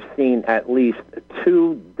 I've seen at least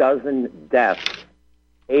 24 deaths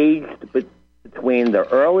aged between the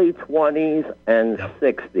early 20s and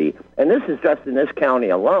 60. And this is just in this county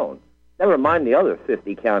alone. Never mind the other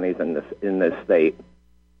 50 counties in this state.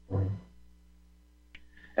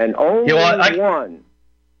 And only one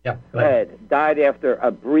died after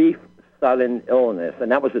a brief sudden illness,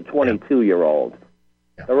 and that was a 22-year-old.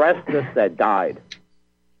 The rest of us that died.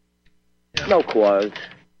 No cause.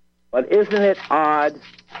 But isn't it odd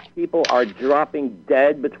people are dropping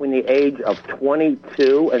dead between the age of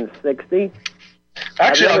 22 and 60?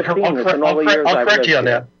 Actually, I'll correct you on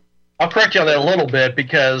that. I'll correct you on that a little bit,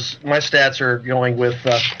 because my stats are going with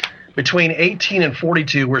between 18 and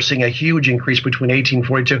 42. We're seeing a huge increase between 18 and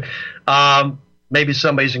 42. Maybe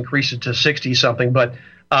somebody's increased it to 60-something, but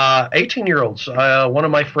 18-year-olds. One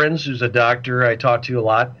of my friends who's a doctor I talk to a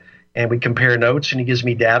lot, and we compare notes, and he gives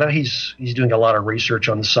me data. He's doing a lot of research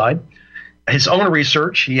on the side. His own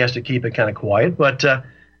research, he has to keep it kind of quiet, but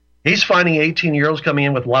he's finding 18-year-olds coming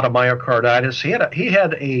in with a lot of myocarditis. He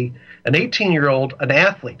had an 18-year-old, an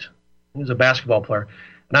athlete. He was a basketball player.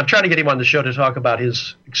 And I'm trying to get him on the show to talk about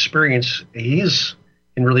his experience. He's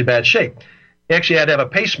in really bad shape. He actually had to have a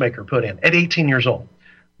pacemaker put in at 18 years old.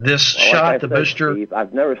 This shot, the booster. Steve,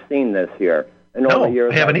 I've never seen this here in all the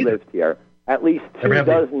years I've lived here. At least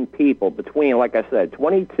 24 people between, like I said,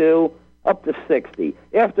 22 up to 60.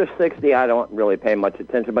 After 60, I don't really pay much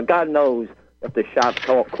attention, but God knows if the shots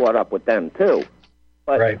caught up with them too.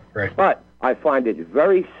 But, right. But I find it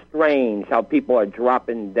very strange how people are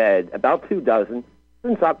dropping dead, about 24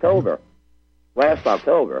 since October, last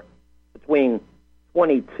October, between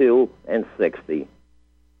 22 and 60.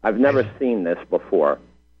 I've never seen this before.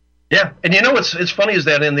 Yeah, and you know what's funny is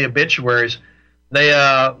that in the obituaries, they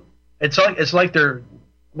it's like they're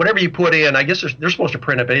whatever you put in. I guess they're supposed to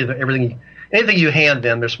print up anything you hand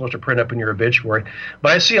them. They're supposed to print up in your obituary.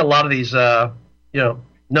 But I see a lot of these,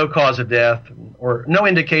 no cause of death or no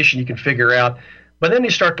indication you can figure out. But then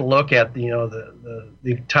you start to look at the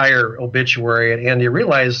entire obituary, and you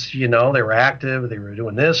realize they were active, they were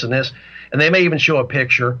doing this and this, and they may even show a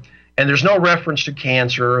picture. And there's no reference to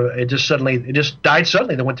cancer. It just died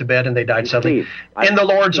suddenly. They went to bed and they died suddenly in the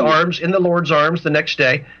Lord's arms. In the Lord's arms the next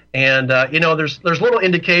day. And there's little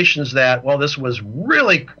indications that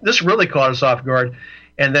this really caught us off guard.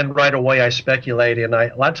 And then right away I speculate, and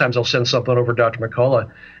a lot of times I'll send something over to Dr.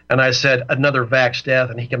 McCullough, and I said another vax death,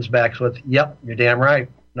 and he comes back with, "Yep, you're damn right,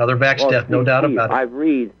 another vax death, no doubt about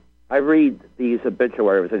it." I read these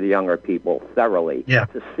obituaries of the younger people thoroughly. Yeah.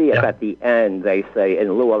 To see it at the end, they say,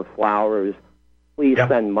 in lieu of flowers, please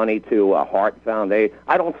send money to a heart foundation.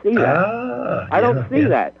 I don't see that. I don't see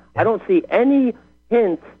that. I don't see any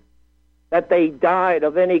hint that they died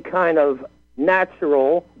of any kind of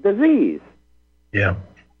natural disease. Yeah.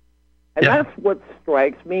 And that's what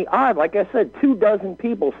strikes me odd. Like I said, 24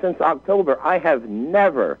 people since October. I have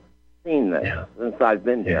never seen this since I've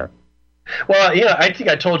been here. Well, I think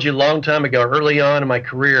I told you a long time ago, early on in my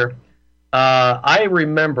career, I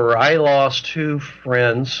remember I lost two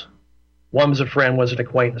friends. One was a friend, was an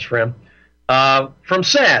acquaintance friend, from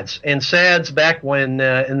SADS. And SADS, back when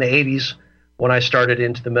in the 80s, when I started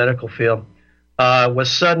into the medical field,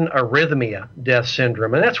 was sudden arrhythmia death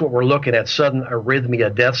syndrome. And that's what we're looking at, sudden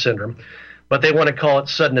arrhythmia death syndrome. But they want to call it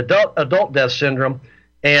sudden adult death syndrome.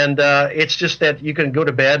 And it's just that you can go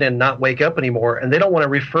to bed and not wake up anymore. And they don't want to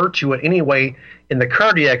refer to it anyway in the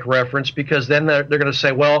cardiac reference, because then they're going to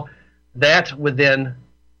say, well, that would then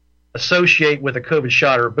associate with a COVID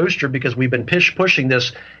shot or a booster, because we've been pushing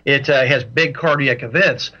this. It has big cardiac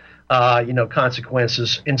events,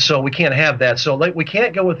 consequences. And so we can't have that. So we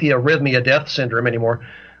can't go with the arrhythmia death syndrome anymore.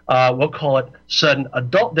 We'll call it sudden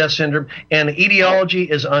adult death syndrome, and the etiology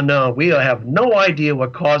is unknown. We have no idea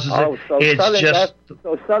what causes it.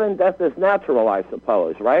 So sudden death is natural, I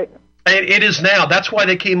suppose, right? It is now. That's why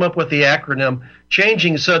they came up with the acronym,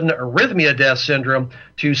 changing sudden arrhythmia death syndrome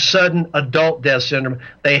to sudden adult death syndrome.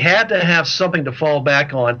 They had to have something to fall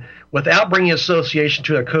back on without bringing association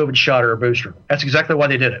to a COVID shot or a booster. That's exactly why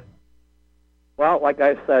they did it. Well, like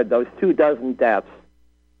I said, those 24 deaths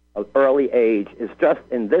of early age is just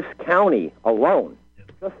in this county alone.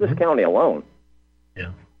 Just this county alone.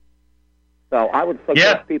 Yeah. So I would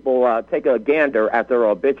suggest people take a gander at their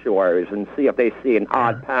obituaries and see if they see an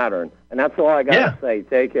odd pattern. And that's all I got to say.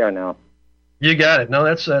 Take care now. You got it. No,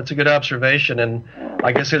 that's a good observation. And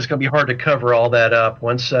like I said, it's going to be hard to cover all that up.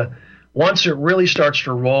 Once it really starts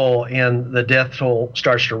to roll and the death toll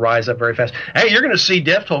starts to rise up very fast. Hey, you're going to see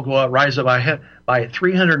death toll rise up by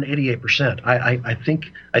 388%.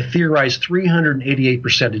 I theorize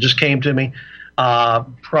 388%. It just came to me,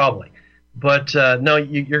 probably. But no,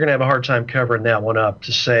 you're going to have a hard time covering that one up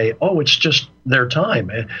to say, oh, it's just their time.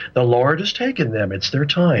 The Lord has taken them. It's their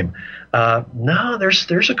time. No,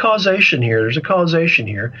 there's a causation here. There's a causation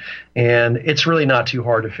here. And it's really not too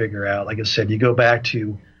hard to figure out. Like I said, you go back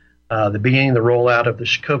to the beginning, the rollout of the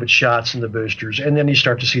COVID shots and the boosters, and then you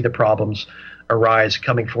start to see the problems arise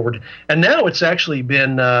coming forward. And now it's actually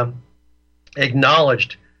been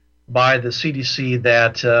acknowledged by the CDC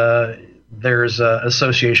that there's an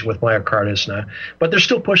association with myocarditis now. But they're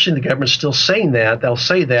still pushing, the government's still saying that. They'll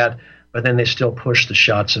say that, but then they still push the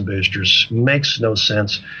shots and boosters. Makes no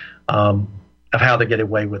sense of how they get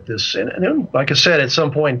away with this. And like I said, at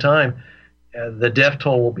some point in time, the death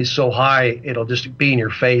toll will be so high, it'll just be in your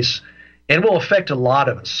face. And will affect a lot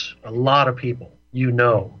of us, a lot of people,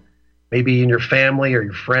 Maybe in your family or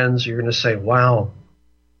your friends, you're going to say, wow,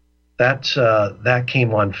 that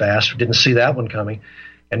came on fast. We didn't see that one coming.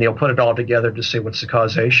 And they'll put it all together to say what's the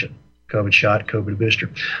causation. COVID shot, COVID booster.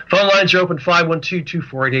 Phone lines are open,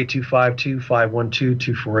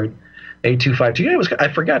 512-248-8252, 512-248-8252.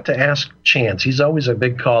 I forgot to ask Chance. He's always a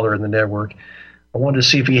big caller in the network. I wanted to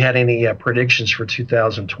see if he had any predictions for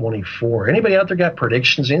 2024. Anybody out there got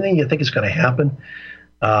predictions? Anything you think is going to happen?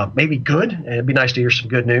 Maybe good. It'd be nice to hear some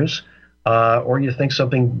good news. Or you think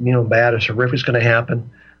something bad or horrific is going to happen.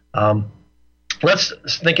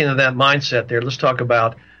 Thinking of that mindset there, let's talk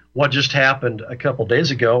about what just happened a couple days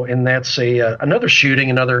ago, and that's another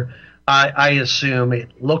shooting. I assume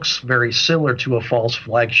it looks very similar to a false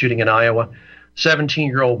flag shooting in Iowa.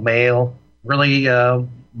 17-year-old male, really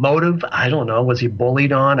motive, I don't know. Was he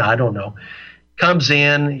bullied on? I don't know. Comes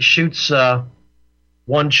in, shoots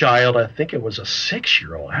one child. I think it was a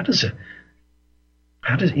 6-year-old.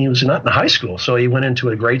 He was not in high school, so he went into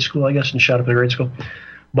a grade school, I guess, and shot up a grade school.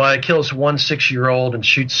 But it kills one 6-year-old and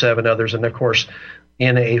shoots 7 others. And, of course,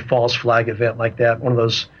 in a false flag event like that, one of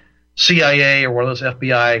those CIA or one of those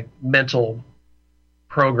FBI mental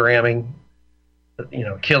programming,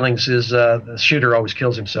 killings is the shooter always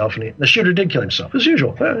kills himself. And the shooter did kill himself, as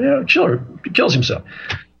usual. Killer kills himself.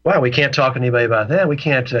 Wow, we can't talk to anybody about that. We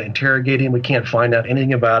can't interrogate him. We can't find out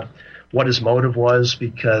anything about what his motive was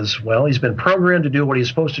because, well, he's been programmed to do what he's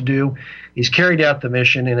supposed to do. He's carried out the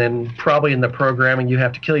mission, and then probably in the programming you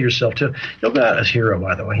have to kill yourself too. You'll be a hero,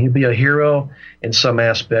 by the way. You'll be a hero in some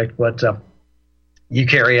aspect, but you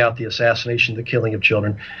carry out the assassination, the killing of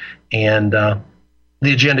children, and the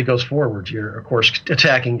agenda goes forward. You're, of course,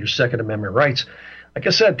 attacking your Second Amendment rights. Like I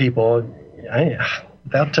said, people,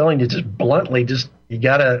 without telling you just bluntly, you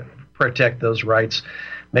got to protect those rights.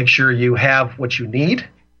 Make sure you have what you need.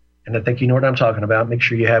 And I think you know what I'm talking about. Make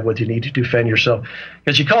sure you have what you need to defend yourself.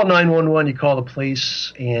 Because you call 911, you call the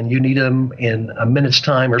police, and you need them in a minute's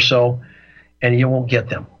time or so, and you won't get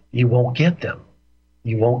them. You won't get them.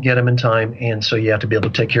 You won't get them in time, and so you have to be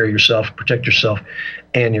able to take care of yourself, protect yourself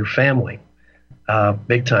and your family.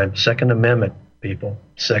 Big time. Second Amendment, people.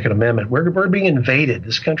 Second Amendment. We're being invaded.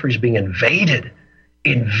 This country's being invaded.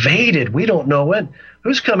 Invaded. We don't know when.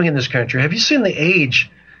 Who's coming in this country? Have you seen the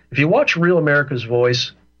age? If you watch Real America's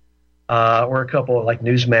Voice, or a couple like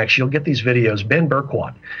Newsmax, you'll get these videos. Ben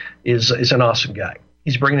Burquat is an awesome guy.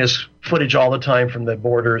 He's bringing us footage all the time from the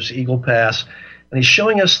borders, Eagle Pass, and he's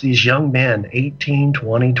showing us these young men, 18,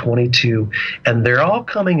 20, 22, and they're all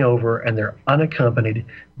coming over and they're unaccompanied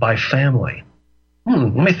by family.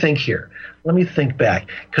 Let me think here. Let me think back.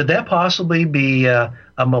 Could that possibly be a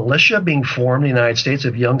militia being formed in the United States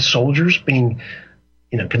of young soldiers being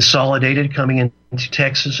consolidated, coming into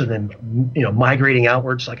Texas and then, migrating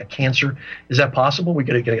outwards like a cancer? Is that possible? We're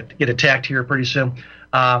going to get attacked here pretty soon.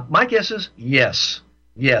 My guess is yes.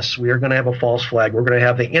 Yes, we are going to have a false flag. We're going to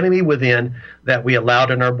have the enemy within that we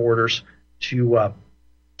allowed in our borders to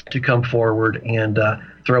come forward and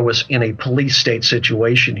throw us in a police state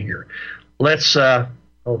situation here. Let's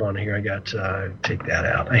hold on here. I got to take that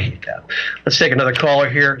out. I hate that. Let's take another caller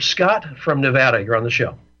here. Scott from Nevada, you're on the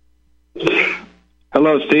show.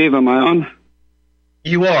 Hello, Steve. Am I on?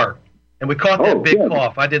 You are. And we caught that big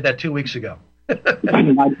cough. I did that 2 weeks ago.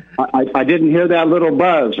 I didn't hear that little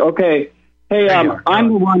buzz. Okay. Hey, I'm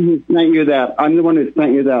the one who sent you that. I'm the one who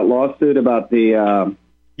sent you that lawsuit about the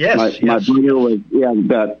Yes. My brother was,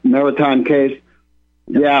 that maritime case.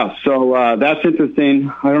 Yeah, so that's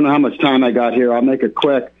interesting. I don't know how much time I got here. I'll make it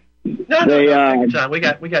quick. No, take your time. We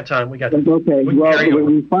got time. Okay. Well,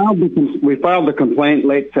 we filed the complaint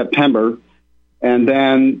late September, and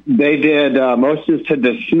then they did motions to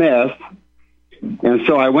dismiss. And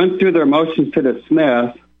so I went through their motions to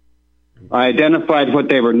dismiss. I identified what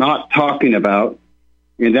they were not talking about,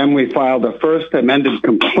 and then we filed a first amended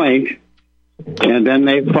complaint, and then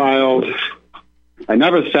they filed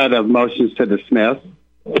another set of motions to dismiss.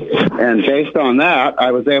 And based on that,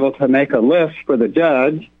 I was able to make a list for the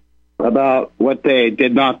judge about what they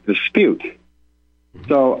did not dispute.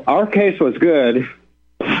 So our case was good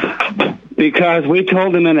because we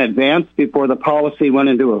told them in advance before the policy went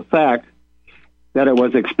into effect that it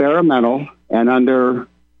was experimental, and under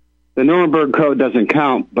the Nuremberg Code doesn't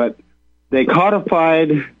count, but they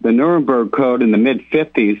codified the Nuremberg Code in the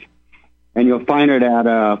mid-50s, and you'll find it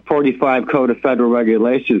at 45 Code of Federal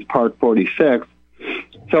Regulations, Part 46.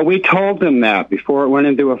 So we told them that before it went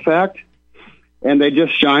into effect, and they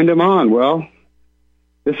just shined them on. Well,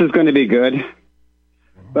 this is going to be good.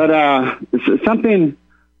 But it's something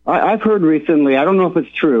I've heard recently, I don't know if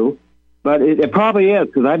it's true, but it probably is,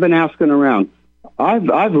 because I've been asking around.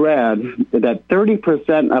 I've read that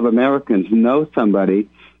 30% of Americans know somebody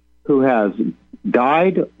who has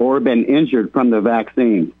died or been injured from the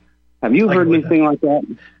vaccine. Have you heard anything like that?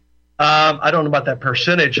 I don't know about that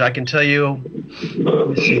percentage. I can tell you, let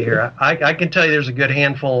me see here. I can tell you there's a good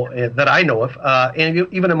handful that I know of, and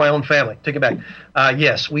even in my own family. Take it back.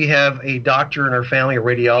 Yes, we have a doctor in our family, a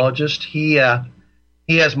radiologist. He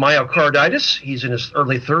has myocarditis. He's in his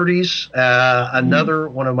early 30s. Another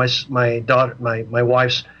one of my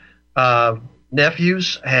wife's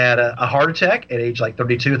nephews had a heart attack at age like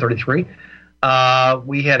 32, 33.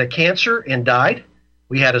 We had a cancer and died.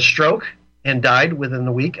 We had a stroke and died within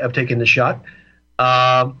the week of taking the shot.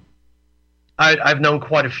 I've known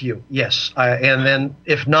quite a few, yes. And then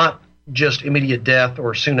if not just immediate death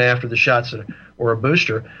or soon after the shots or a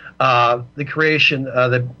booster, the creation,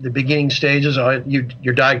 the beginning stages,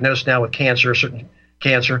 you're diagnosed now with cancer, a certain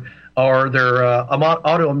cancer, or their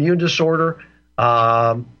autoimmune disorder,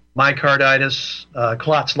 myocarditis,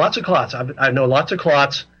 clots, lots of clots. I know lots of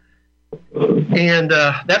clots. And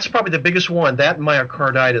that's probably the biggest one, that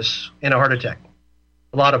myocarditis and a heart attack.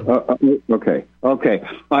 A lot of them. Okay.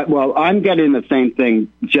 Well, I'm getting the same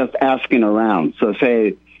thing just asking around. So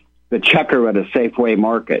say the checker at a Safeway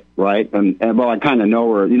market, right? And well, I kind of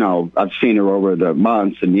know her, I've seen her over the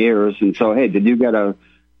months and years. And so, hey, did you get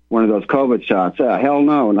one of those COVID shots? Hell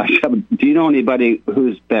no. And I said, do you know anybody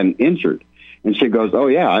who's been injured? And she goes, oh,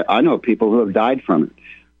 yeah, I know people who have died from it.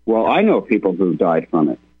 Well, I know people who've died from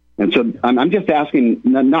it. And so I'm just asking,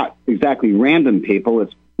 not exactly random people.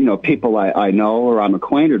 It's, people I know or I'm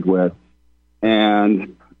acquainted with.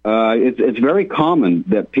 And it's very common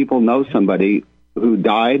that people know somebody who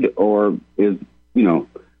died or is,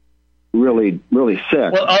 really, really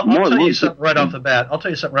sick. Well, I'll tell you something right off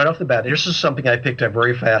the bat. This is something I picked up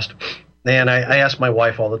very fast. And I ask my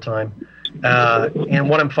wife all the time. And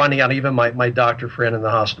what I'm finding out, even my doctor friend in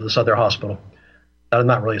the hospital, this other hospital that I'm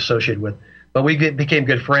not really associated with, but we became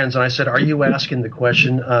good friends. And I said, are you asking the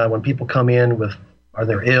question when people come in with, are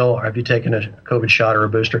they ill? Or have you taken a COVID shot or a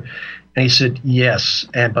booster? And he said, yes,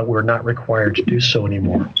 but we're not required to do so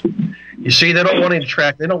anymore. You see, they don't want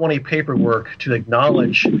any paperwork to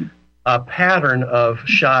acknowledge a pattern of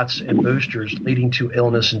shots and boosters leading to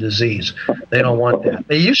illness and disease. They don't want that.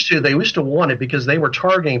 They used to want it because they were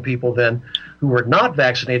targeting people then who were not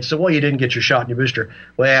vaccinated. So, well, you didn't get your shot and your booster.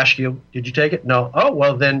 Well, they ask you, did you take it? No. Oh,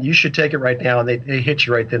 well, then you should take it right now. And they hit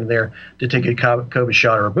you right then and there to take a COVID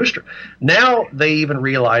shot or a booster. Now they even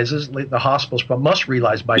realizes, the hospitals must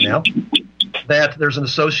realize by now, that there's an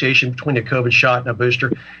association between a COVID shot and a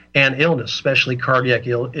booster and illness, especially cardiac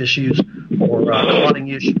issues or clotting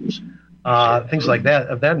issues, things like that,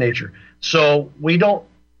 of that nature. So we don't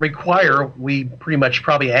require, we pretty much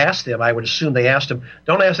probably asked them, I would assume they asked them,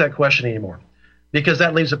 don't ask that question anymore, because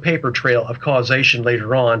that leaves a paper trail of causation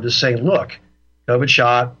later on to say, look, COVID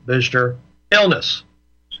shot, booster, illness,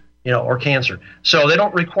 or cancer. So they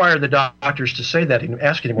don't require the doctors to say that and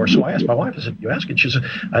ask anymore. So I asked my wife, I said, you ask it? She said,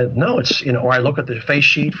 no, it's, or I look at the face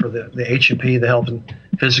sheet for the H&P, the health and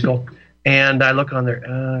physical, and I look on there,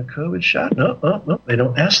 COVID shot? No, they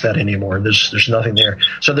don't ask that anymore. There's nothing there.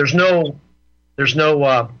 So there's no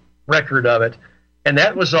record of it. And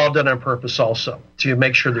that was all done on purpose also, to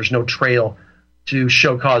make sure there's no trail to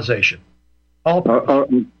show causation.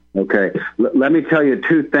 Okay. Let me tell you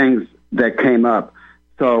two things that came up.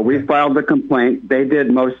 So we filed the complaint. They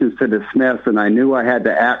did motions to dismiss, and I knew I had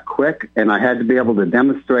to act quick, and I had to be able to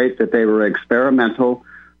demonstrate that they were experimental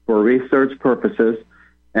for research purposes.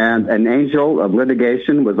 And an angel of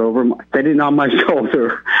litigation was sitting on my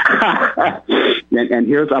shoulder. and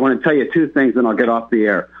I want to tell you two things, and I'll get off the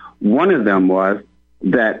air. One of them was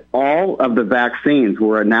that all of the vaccines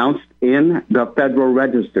were announced in the Federal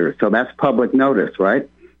Register. So that's public notice, right?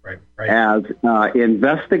 Right. As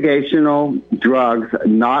investigational drugs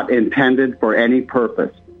not intended for any purpose,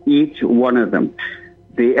 each one of them.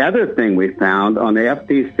 The other thing we found on the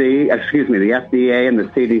the FDA and the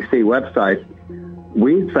CDC websites,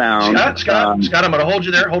 we found... Scott, I'm going to hold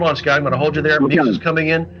you there. Hold on, Scott. I'm going to hold you there. Okay. News is coming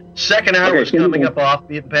in. Second hour is coming up off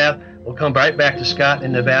the path. We'll come right back to Scott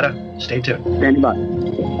in Nevada. Stay tuned. Stand by.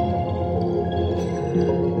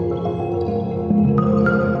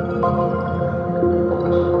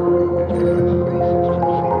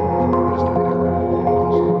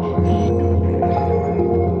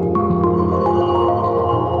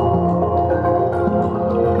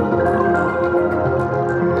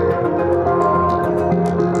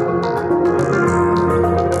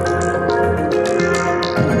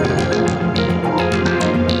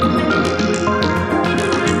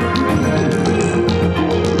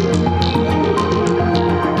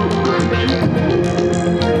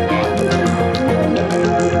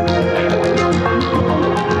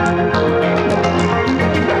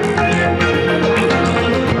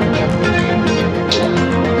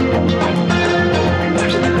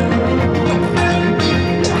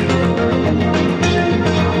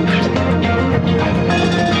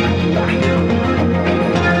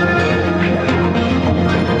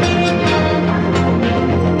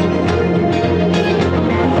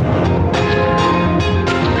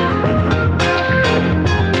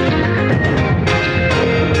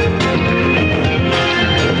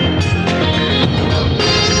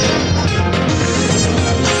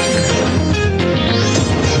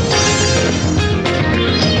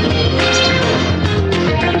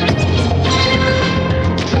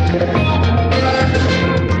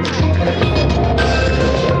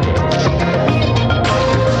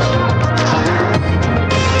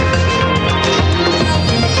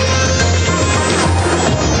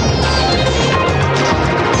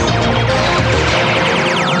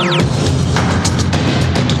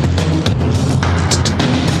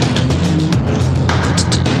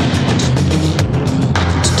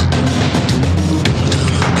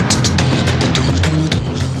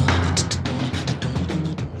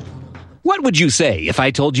 What would you say if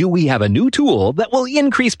I told you we have a new tool that will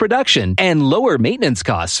increase production and lower maintenance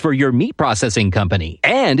costs for your meat processing company?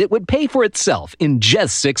 And it would pay for itself in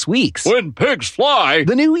just 6 weeks. When pigs fly!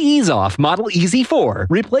 The new Ease-Off Model Easy 4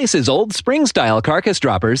 replaces old spring-style carcass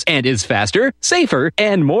droppers and is faster, safer,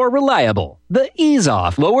 and more reliable. The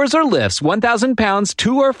Ease-Off lowers or lifts 1,000 pounds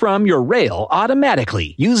to or from your rail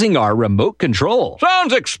automatically using our remote control.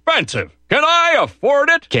 Sounds expensive. Can I afford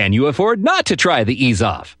it? Can you afford not to try the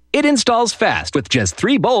Ease-Off? It installs fast with just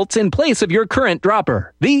 3 bolts in place of your current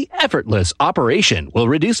dropper. The effortless operation will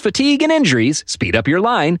reduce fatigue and injuries, speed up your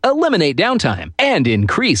line, eliminate downtime, and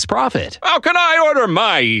increase profit. How can I order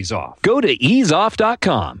my Ease-Off? Go to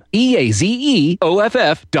easeoff.com,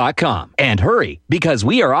 EAZEOFF.com, and hurry, because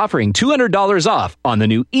we are offering $200 off on the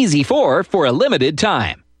new Easy 4 for a limited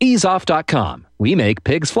time. Easeoff.com. We make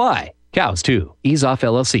pigs fly. Cows, too. Ease-Off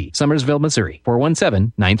LLC, Summersville, Missouri,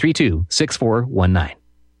 417-932-6419.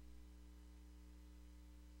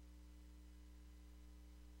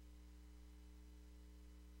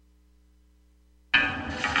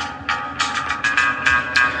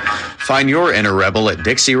 Find your inner rebel at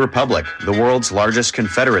Dixie Republic, the world's largest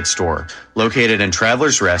Confederate store, located in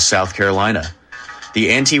Travelers Rest, South Carolina. The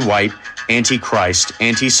anti-white, anti-Christ,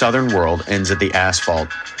 anti-Southern world ends at the asphalt.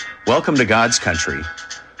 Welcome to God's country.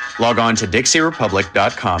 Log on to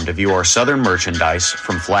DixieRepublic.com to view our Southern merchandise,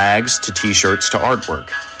 from flags to T-shirts to artwork.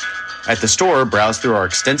 At the store, browse through our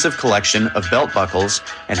extensive collection of belt buckles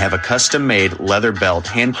and have a custom-made leather belt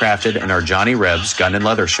handcrafted in our Johnny Rebs Gun and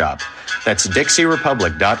Leather Shop. That's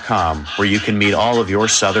DixieRepublic.com, where you can meet all of your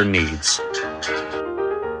Southern needs.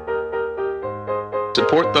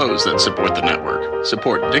 Support those that support the network.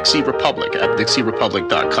 Support Dixie Republic at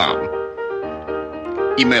DixieRepublic.com.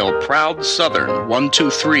 Email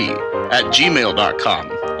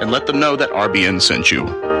ProudSouthern123@gmail.com and let them know that RBN sent you.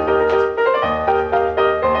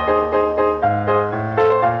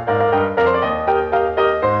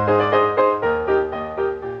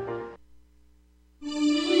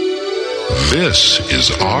 This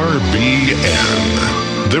is RBN,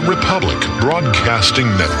 the Republic Broadcasting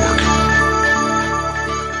Network.